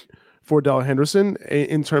looking great for Darrell Henderson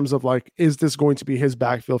in terms of like, is this going to be his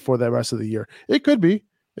backfield for the rest of the year? It could be,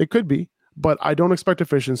 but I don't expect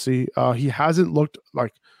efficiency. He hasn't looked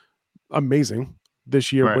like amazing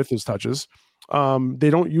this year with his touches. They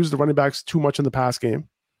don't use the running backs too much in the pass game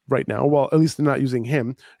right now. Well, at least they're not using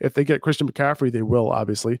him. If they get Christian McCaffrey, they will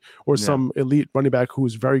obviously, or some elite running back who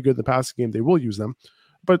is very good in the passing game, they will use them.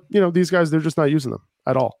 But these guys, they're just not using them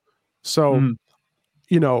at all. So,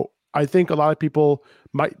 I think a lot of people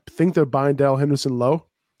might think they're buying Darrell Henderson low,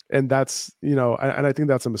 and that's and I think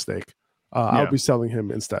that's a mistake. I'll be selling him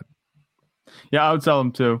instead. Yeah, I would sell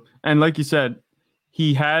him too. And like you said,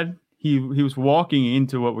 he was walking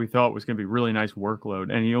into what we thought was going to be really nice workload,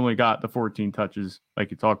 and he only got the 14 touches like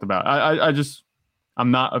you talked about. I'm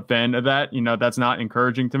not a fan of that. That's not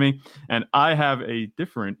encouraging to me. And I have a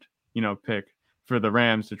different, pick for the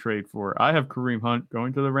Rams to trade for. I have Kareem Hunt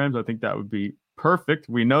going to the Rams. I think that would be perfect.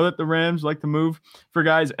 We know that the Rams like to move for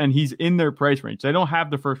guys, and he's in their price range. They don't have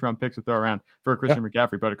the first round picks to throw around for Christian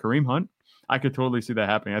McCaffrey, but a Kareem Hunt, I could totally see that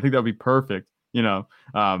happening. I think that would be perfect,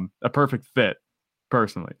 a perfect fit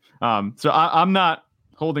personally. So I'm not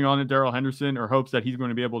holding on to Darrell Henderson or hopes that he's going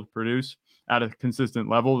to be able to produce at a consistent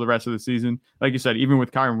level the rest of the season. Like you said, even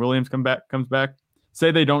with Kyren Williams comes back, say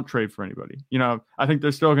they don't trade for anybody. I think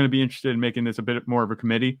they're still going to be interested in making this a bit more of a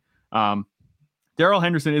committee. Darrell Darrell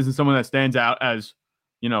Henderson isn't someone that stands out as,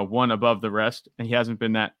 one above the rest, and he hasn't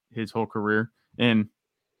been that his whole career in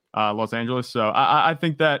Los Angeles. So I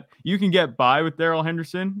think that you can get by with Darrell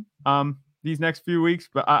Henderson these next few weeks,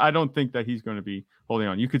 but I don't think that he's going to be holding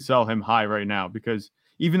on. You could sell him high right now because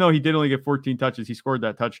even though he did only get 14 touches, he scored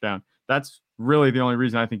that touchdown. That's really the only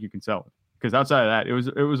reason I think you can sell it, because outside of that,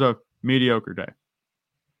 it was a mediocre day.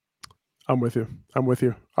 I'm with you.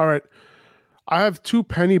 All right. I have two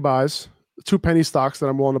penny stocks that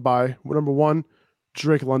I'm willing to buy. Number one,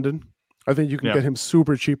 Drake London. I think you can get him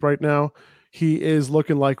super cheap right now. He is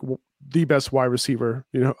looking like the best wide receiver,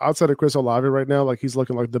 outside of Chris Olave right now. Like, he's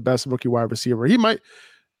looking like the best rookie wide receiver. He might,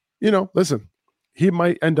 he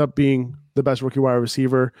might end up being the best rookie wide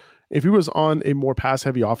receiver. If he was on a more pass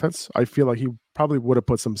heavy offense, I feel like he probably would have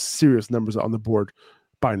put some serious numbers on the board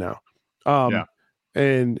by now.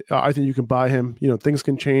 And I think you can buy him. Things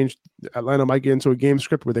can change. Atlanta might get into a game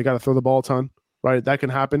script where they got to throw the ball a ton, right? That can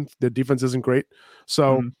happen. Their defense isn't great.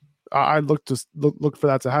 So I look for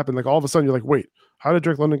that to happen. Like, all of a sudden you're like, wait, how did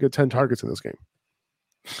Drake London get 10 targets in this game?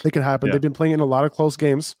 It can happen. They've been playing in a lot of close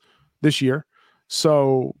games this year.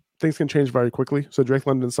 So things can change very quickly. So Drake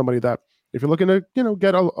London is somebody that, if you're looking to,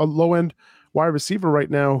 get a low end wide receiver right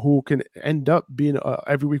now who can end up being a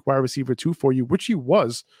every week wide receiver 2 for you, which he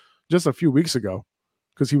was just a few weeks ago,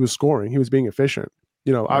 because he was scoring, he was being efficient.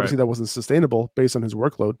 Obviously that wasn't sustainable based on his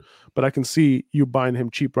workload, but I can see you buying him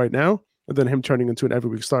cheap right now and then him turning into an every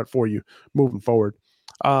week start for you moving forward.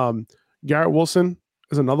 Garrett Wilson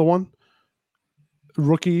is another one,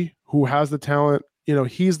 rookie who has the talent.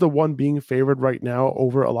 He's the one being favored right now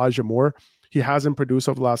over Elijah Moore. He hasn't produced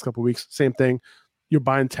over the last couple of weeks. Same thing. You're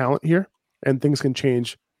buying talent here, and things can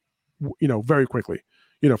change, very quickly,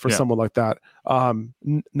 for someone like that.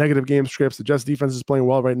 Negative game scripts. The Jets defense is playing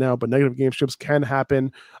well right now, but negative game scripts can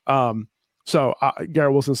happen. So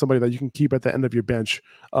Garrett Wilson is somebody that you can keep at the end of your bench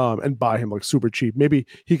and buy him like super cheap. Maybe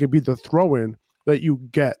he could be the throw-in that you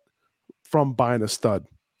get from buying a stud.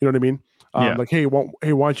 You know what I mean? Like, hey, why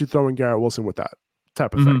don't you throw in Garrett Wilson with that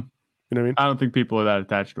type of thing? You know what I mean? I don't think people are that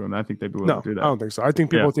attached to him. I think they'd be willing to do that. I don't think so. I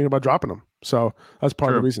think people are thinking about dropping him. So that's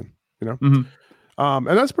part of the reason, And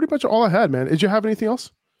that's pretty much all I had, man. Did you have anything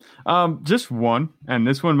else? Just one, and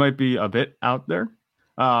this one might be a bit out there.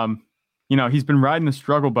 He's been riding the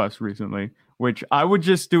struggle bus recently, which I would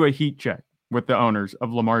just do a heat check with the owners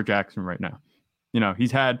of Lamar Jackson right now.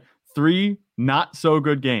 He's had 3 not so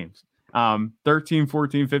good games. 13,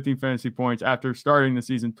 14, 15 fantasy points after starting the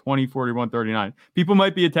season 20, 41, 39. People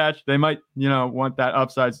might be attached. They might, want that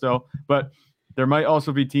upside still, but there might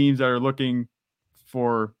also be teams that are looking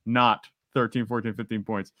for not 13, 14, 15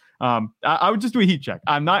 points. I would just do a heat check.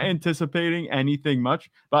 I'm not anticipating anything much,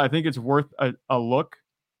 but I think it's worth a look,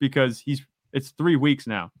 because it's 3 weeks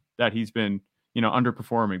now that he's been,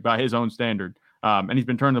 underperforming by his own standard. And he's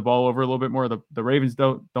been turning the ball over a little bit more. The Ravens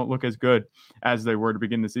don't look as good as they were to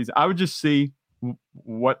begin the season. I would just see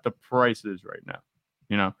what the price is right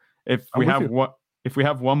now. If we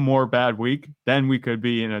have one more bad week, then we could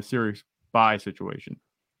be in a serious buy situation.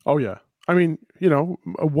 Oh yeah. I mean,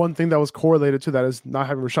 one thing that was correlated to that is not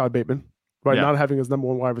having Rashad Bateman, right? Not having his number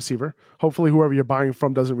one wide receiver. Hopefully whoever you're buying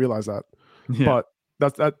from doesn't realize that. But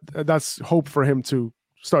that's hope for him to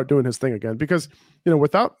start doing his thing again, because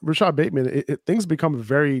without Rashad Bateman, things become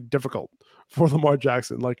very difficult for Lamar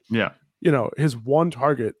Jackson. Like, his one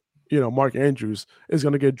target, Mark Andrews, is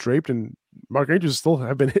going to get draped, and Mark Andrews still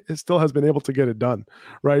has been able to get it done,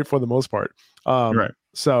 right, for the most part.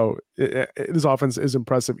 So this offense is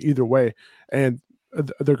impressive either way, and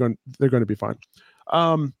they're going to be fine.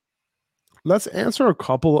 Let's answer a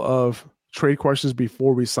couple of trade questions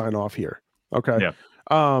before we sign off here. Okay.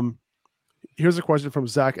 Here's a question from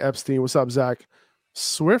Zach Epstein. What's up, Zach?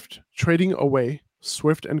 Swift trading away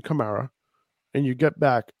Swift and Kamara, and you get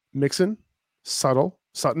back Mixon, Sutton.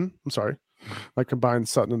 I'm sorry, I combined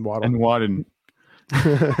Sutton and Waddle. And Wadden.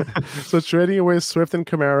 So trading away Swift and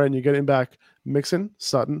Kamara, and you're getting back Mixon,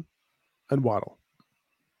 Sutton, and Waddle.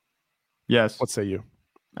 Yes. What say you?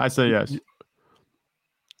 I say yes.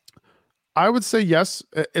 I would say yes,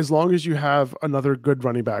 as long as you have another good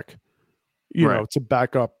running back, to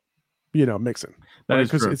back up, Mixon.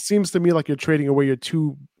 Because it seems to me like you're trading away your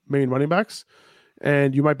 2 main running backs,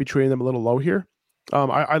 and you might be trading them a little low here.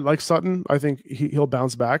 I like Sutton. I think he'll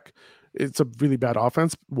bounce back. It's a really bad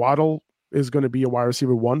offense. Waddle is going to be a wide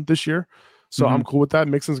receiver 1 this year, so I'm cool with that.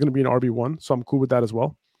 Mixon's going to be an RB1, so I'm cool with that as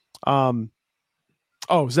well.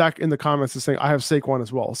 Zach in the comments is saying I have Saquon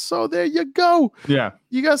as well. So there you go. Yeah,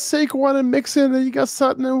 you got Saquon and Mixon, and you got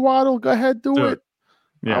Sutton and Waddle. Go ahead, do it.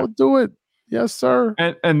 Yeah. I'll do it. Yes, sir.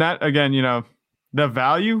 And that again, The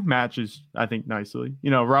value matches, I think, nicely.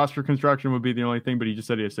 Roster construction would be the only thing, but he just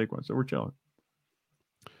said he has Saquon, so we're chilling.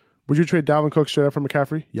 Would you trade Dalvin Cook straight up for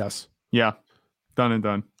McCaffrey? Yes. Yeah. Done and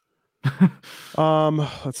done.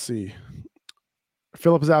 Let's see.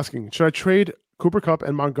 Philip is asking, should I trade Cooper Kupp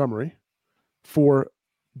and Montgomery for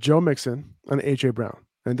Joe Mixon and AJ Brown?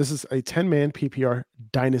 And this is a 10-man PPR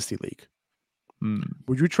dynasty league.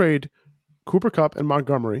 Would you trade Cooper Kupp and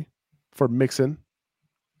Montgomery for Mixon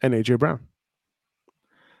and AJ Brown?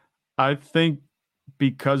 I think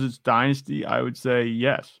because it's dynasty, I would say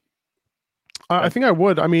yes. I think I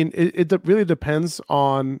would. I mean, it really depends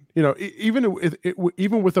on, even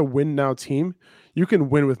with a win now team, you can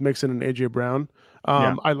win with Mixon and AJ Brown.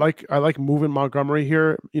 I like moving Montgomery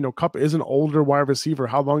here. Kupp is an older wide receiver.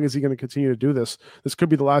 How long is he going to continue to do this? This could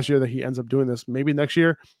be the last year that he ends up doing this. Maybe next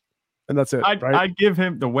year, and that's it. I'd give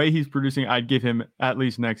him the way he's producing. I'd give him at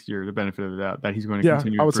least next year the benefit of the doubt that he's going to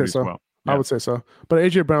continue to produce well. Yeah. I would say so. But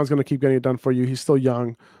AJ Brown's going to keep getting it done for you. He's still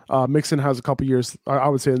young. Mixon has a couple years. I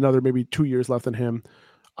would say another maybe 2 years left in him.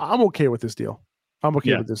 I'm okay with this deal.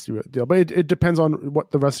 With this deal. But it depends on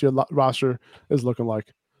what the rest of your roster is looking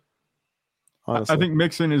like. Honestly. I think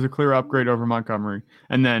Mixon is a clear upgrade over Montgomery.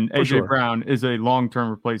 And then AJ Brown is a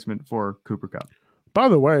long-term replacement for Cooper Kupp. By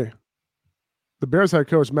the way, the Bears head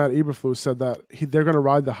coach, Matt Eberflus, said that they're going to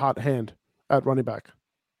ride the hot hand at running back.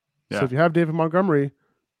 Yeah. So if you have David Montgomery,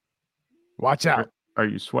 watch out. Are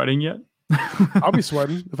you sweating yet? I'll be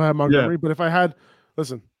sweating if I have Montgomery. But if I had,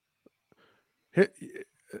 listen,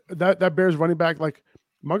 that Bears running back, like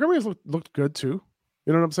Montgomery has looked good too.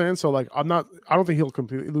 You know what I'm saying? So like, I don't think he'll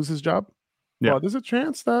completely lose his job. Yeah. But there's a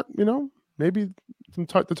chance that, maybe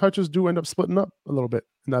the touches do end up splitting up a little bit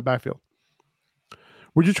in that backfield.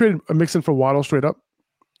 Would you trade a Mixon for Waddle straight up?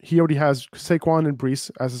 He already has Saquon and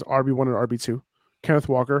Breece as his RB1 and RB2, Kenneth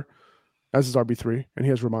Walker as his RB3, and he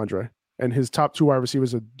has Ramondre. And his top two wide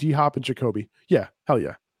receivers are D-Hop and Jacoby. Yeah, hell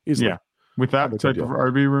yeah. Easily. Yeah, with that type of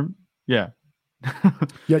RB room, yeah.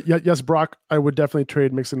 Yes, Brock, I would definitely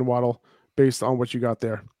trade Mixon and Waddle based on what you got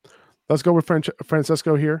there. Let's go with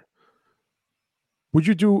Francesco here. Would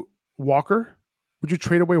you do Walker? Would you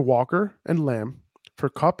trade away Walker and Lamb for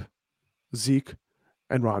Kupp, Zeke,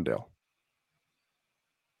 and Rondale?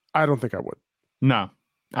 I don't think I would. No,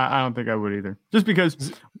 I don't think I would either. Just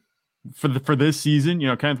because for this season,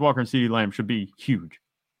 Kenneth Walker and CeeDee Lamb should be huge.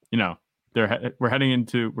 We're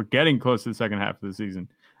getting close to the second half of the season.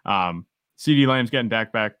 CeeDee Lamb's getting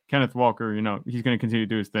Dak back. Kenneth Walker, he's going to continue to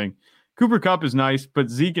do his thing. Cooper Kupp is nice, but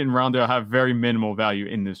Zeke and Rondale have very minimal value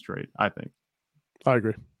in this trade, I think. I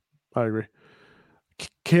agree.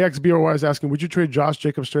 KXBOY is asking, would you trade Josh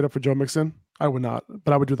Jacobs straight up for Joe Mixon? I would not,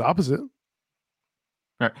 but I would do the opposite. All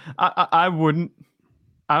right. I wouldn't.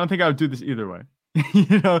 I don't think I would do this either way.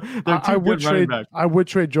 I would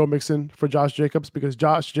trade Joe Mixon for Josh Jacobs because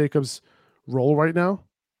Josh Jacobs' role right now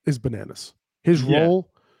is bananas. His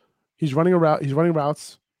role, he's running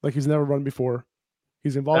routes like he's never run before.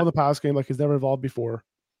 He's involved in the pass game like he's never involved before.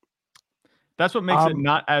 That's what makes it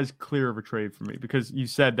not as clear of a trade for me, because you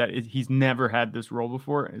said that he's never had this role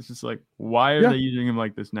before. It's just like, why are they using him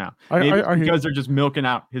like this now? Because they're just milking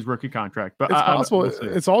out his rookie contract. But it's possible.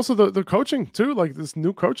 It's also the coaching too. Like this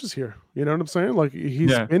new coaches here. You know what I'm saying? Like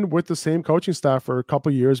he's been with the same coaching staff for a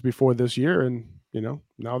couple of years before this year, and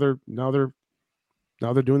now they're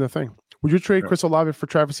doing their thing. Would you trade Chris Olave for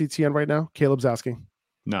Travis Etienne right now? Caleb's asking.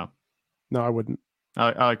 No, I wouldn't.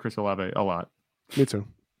 I like Chris Olave a lot. Me too.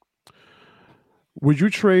 Would you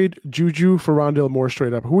trade Juju for Rondale Moore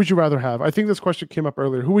straight up? Who would you rather have? I think this question came up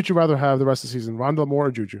earlier. Who would you rather have the rest of the season, Rondale Moore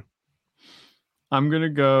or Juju? I'm going to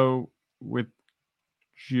go with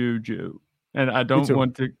Juju. And I don't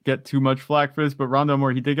want to get too much flack for this, but Rondale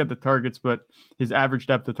Moore, he did get the targets, but his average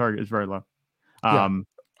depth of target is very low. I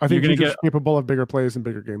think Juju's capable of bigger plays and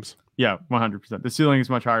bigger games. Yeah, 100%. The ceiling is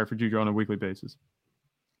much higher for Juju on a weekly basis.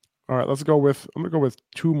 All right, I'm going to go with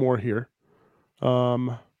two more here.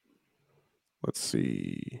 Let's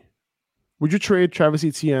see. Would you trade Travis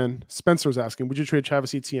Etienne? Spencer's asking, would you trade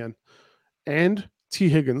Travis Etienne and T.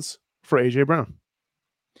 Higgins for AJ Brown?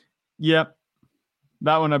 Yep.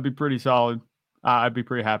 That one I'd be pretty solid. I'd be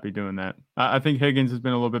pretty happy doing that. I think Higgins has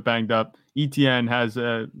been a little bit banged up. Etienne has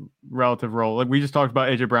a relative role. Like we just talked about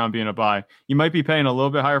AJ Brown being a buy. You might be paying a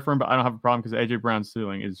little bit higher for him, but I don't have a problem because AJ Brown's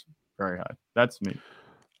ceiling is very high. That's me.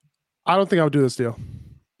 I don't think I would do this deal.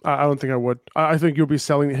 I don't think I would. I think you'll be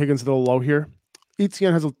selling Higgins a little low here.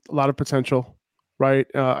 Etienne has a lot of potential, right?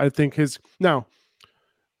 I think if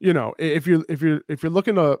you're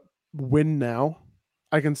looking to win now,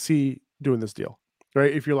 I can see doing this deal,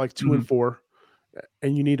 right? If you're like 2-4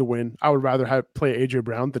 and you need to win, I would rather play AJ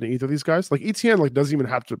Brown than either of these guys. Like Etienne, doesn't even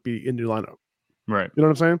have to be in your lineup. Right. You know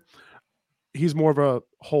what I'm saying? He's more of a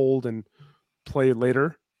hold and play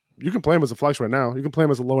later. You can play him as a flex right now. You can play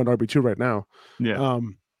him as a low end RB2 right now. Yeah.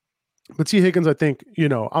 But T. Higgins, I think,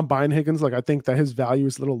 I'm buying Higgins. Like, I think that his value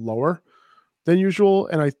is a little lower than usual.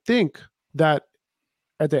 And I think that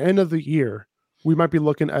at the end of the year, we might be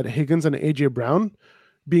looking at Higgins and AJ Brown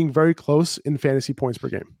being very close in fantasy points per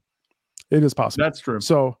game. It is possible. That's true.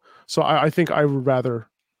 So I think I would rather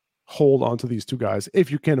hold on to these two guys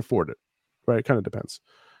if you can afford it, right? It kind of depends.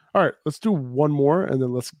 All right, let's do one more and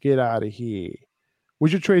then let's get out of here.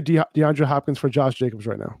 Would you trade DeAndre Hopkins for Josh Jacobs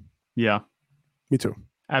right now? Yeah. Me too.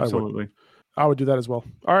 Absolutely. I would do that as well.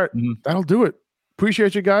 All right, That'll do it.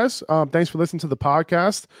 Appreciate you guys. Thanks for listening to the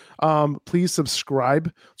podcast. Please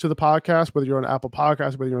subscribe to the podcast, whether you're on Apple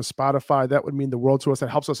Podcasts, whether you're on Spotify. That would mean the world to us. That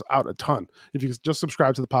helps us out a ton. If you just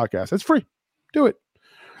subscribe to the podcast, it's free. Do it.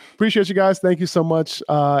 Appreciate you guys. Thank you so much.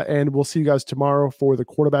 And we'll see you guys tomorrow for the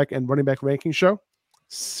quarterback and running back ranking show.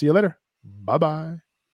 See you later. Bye-bye.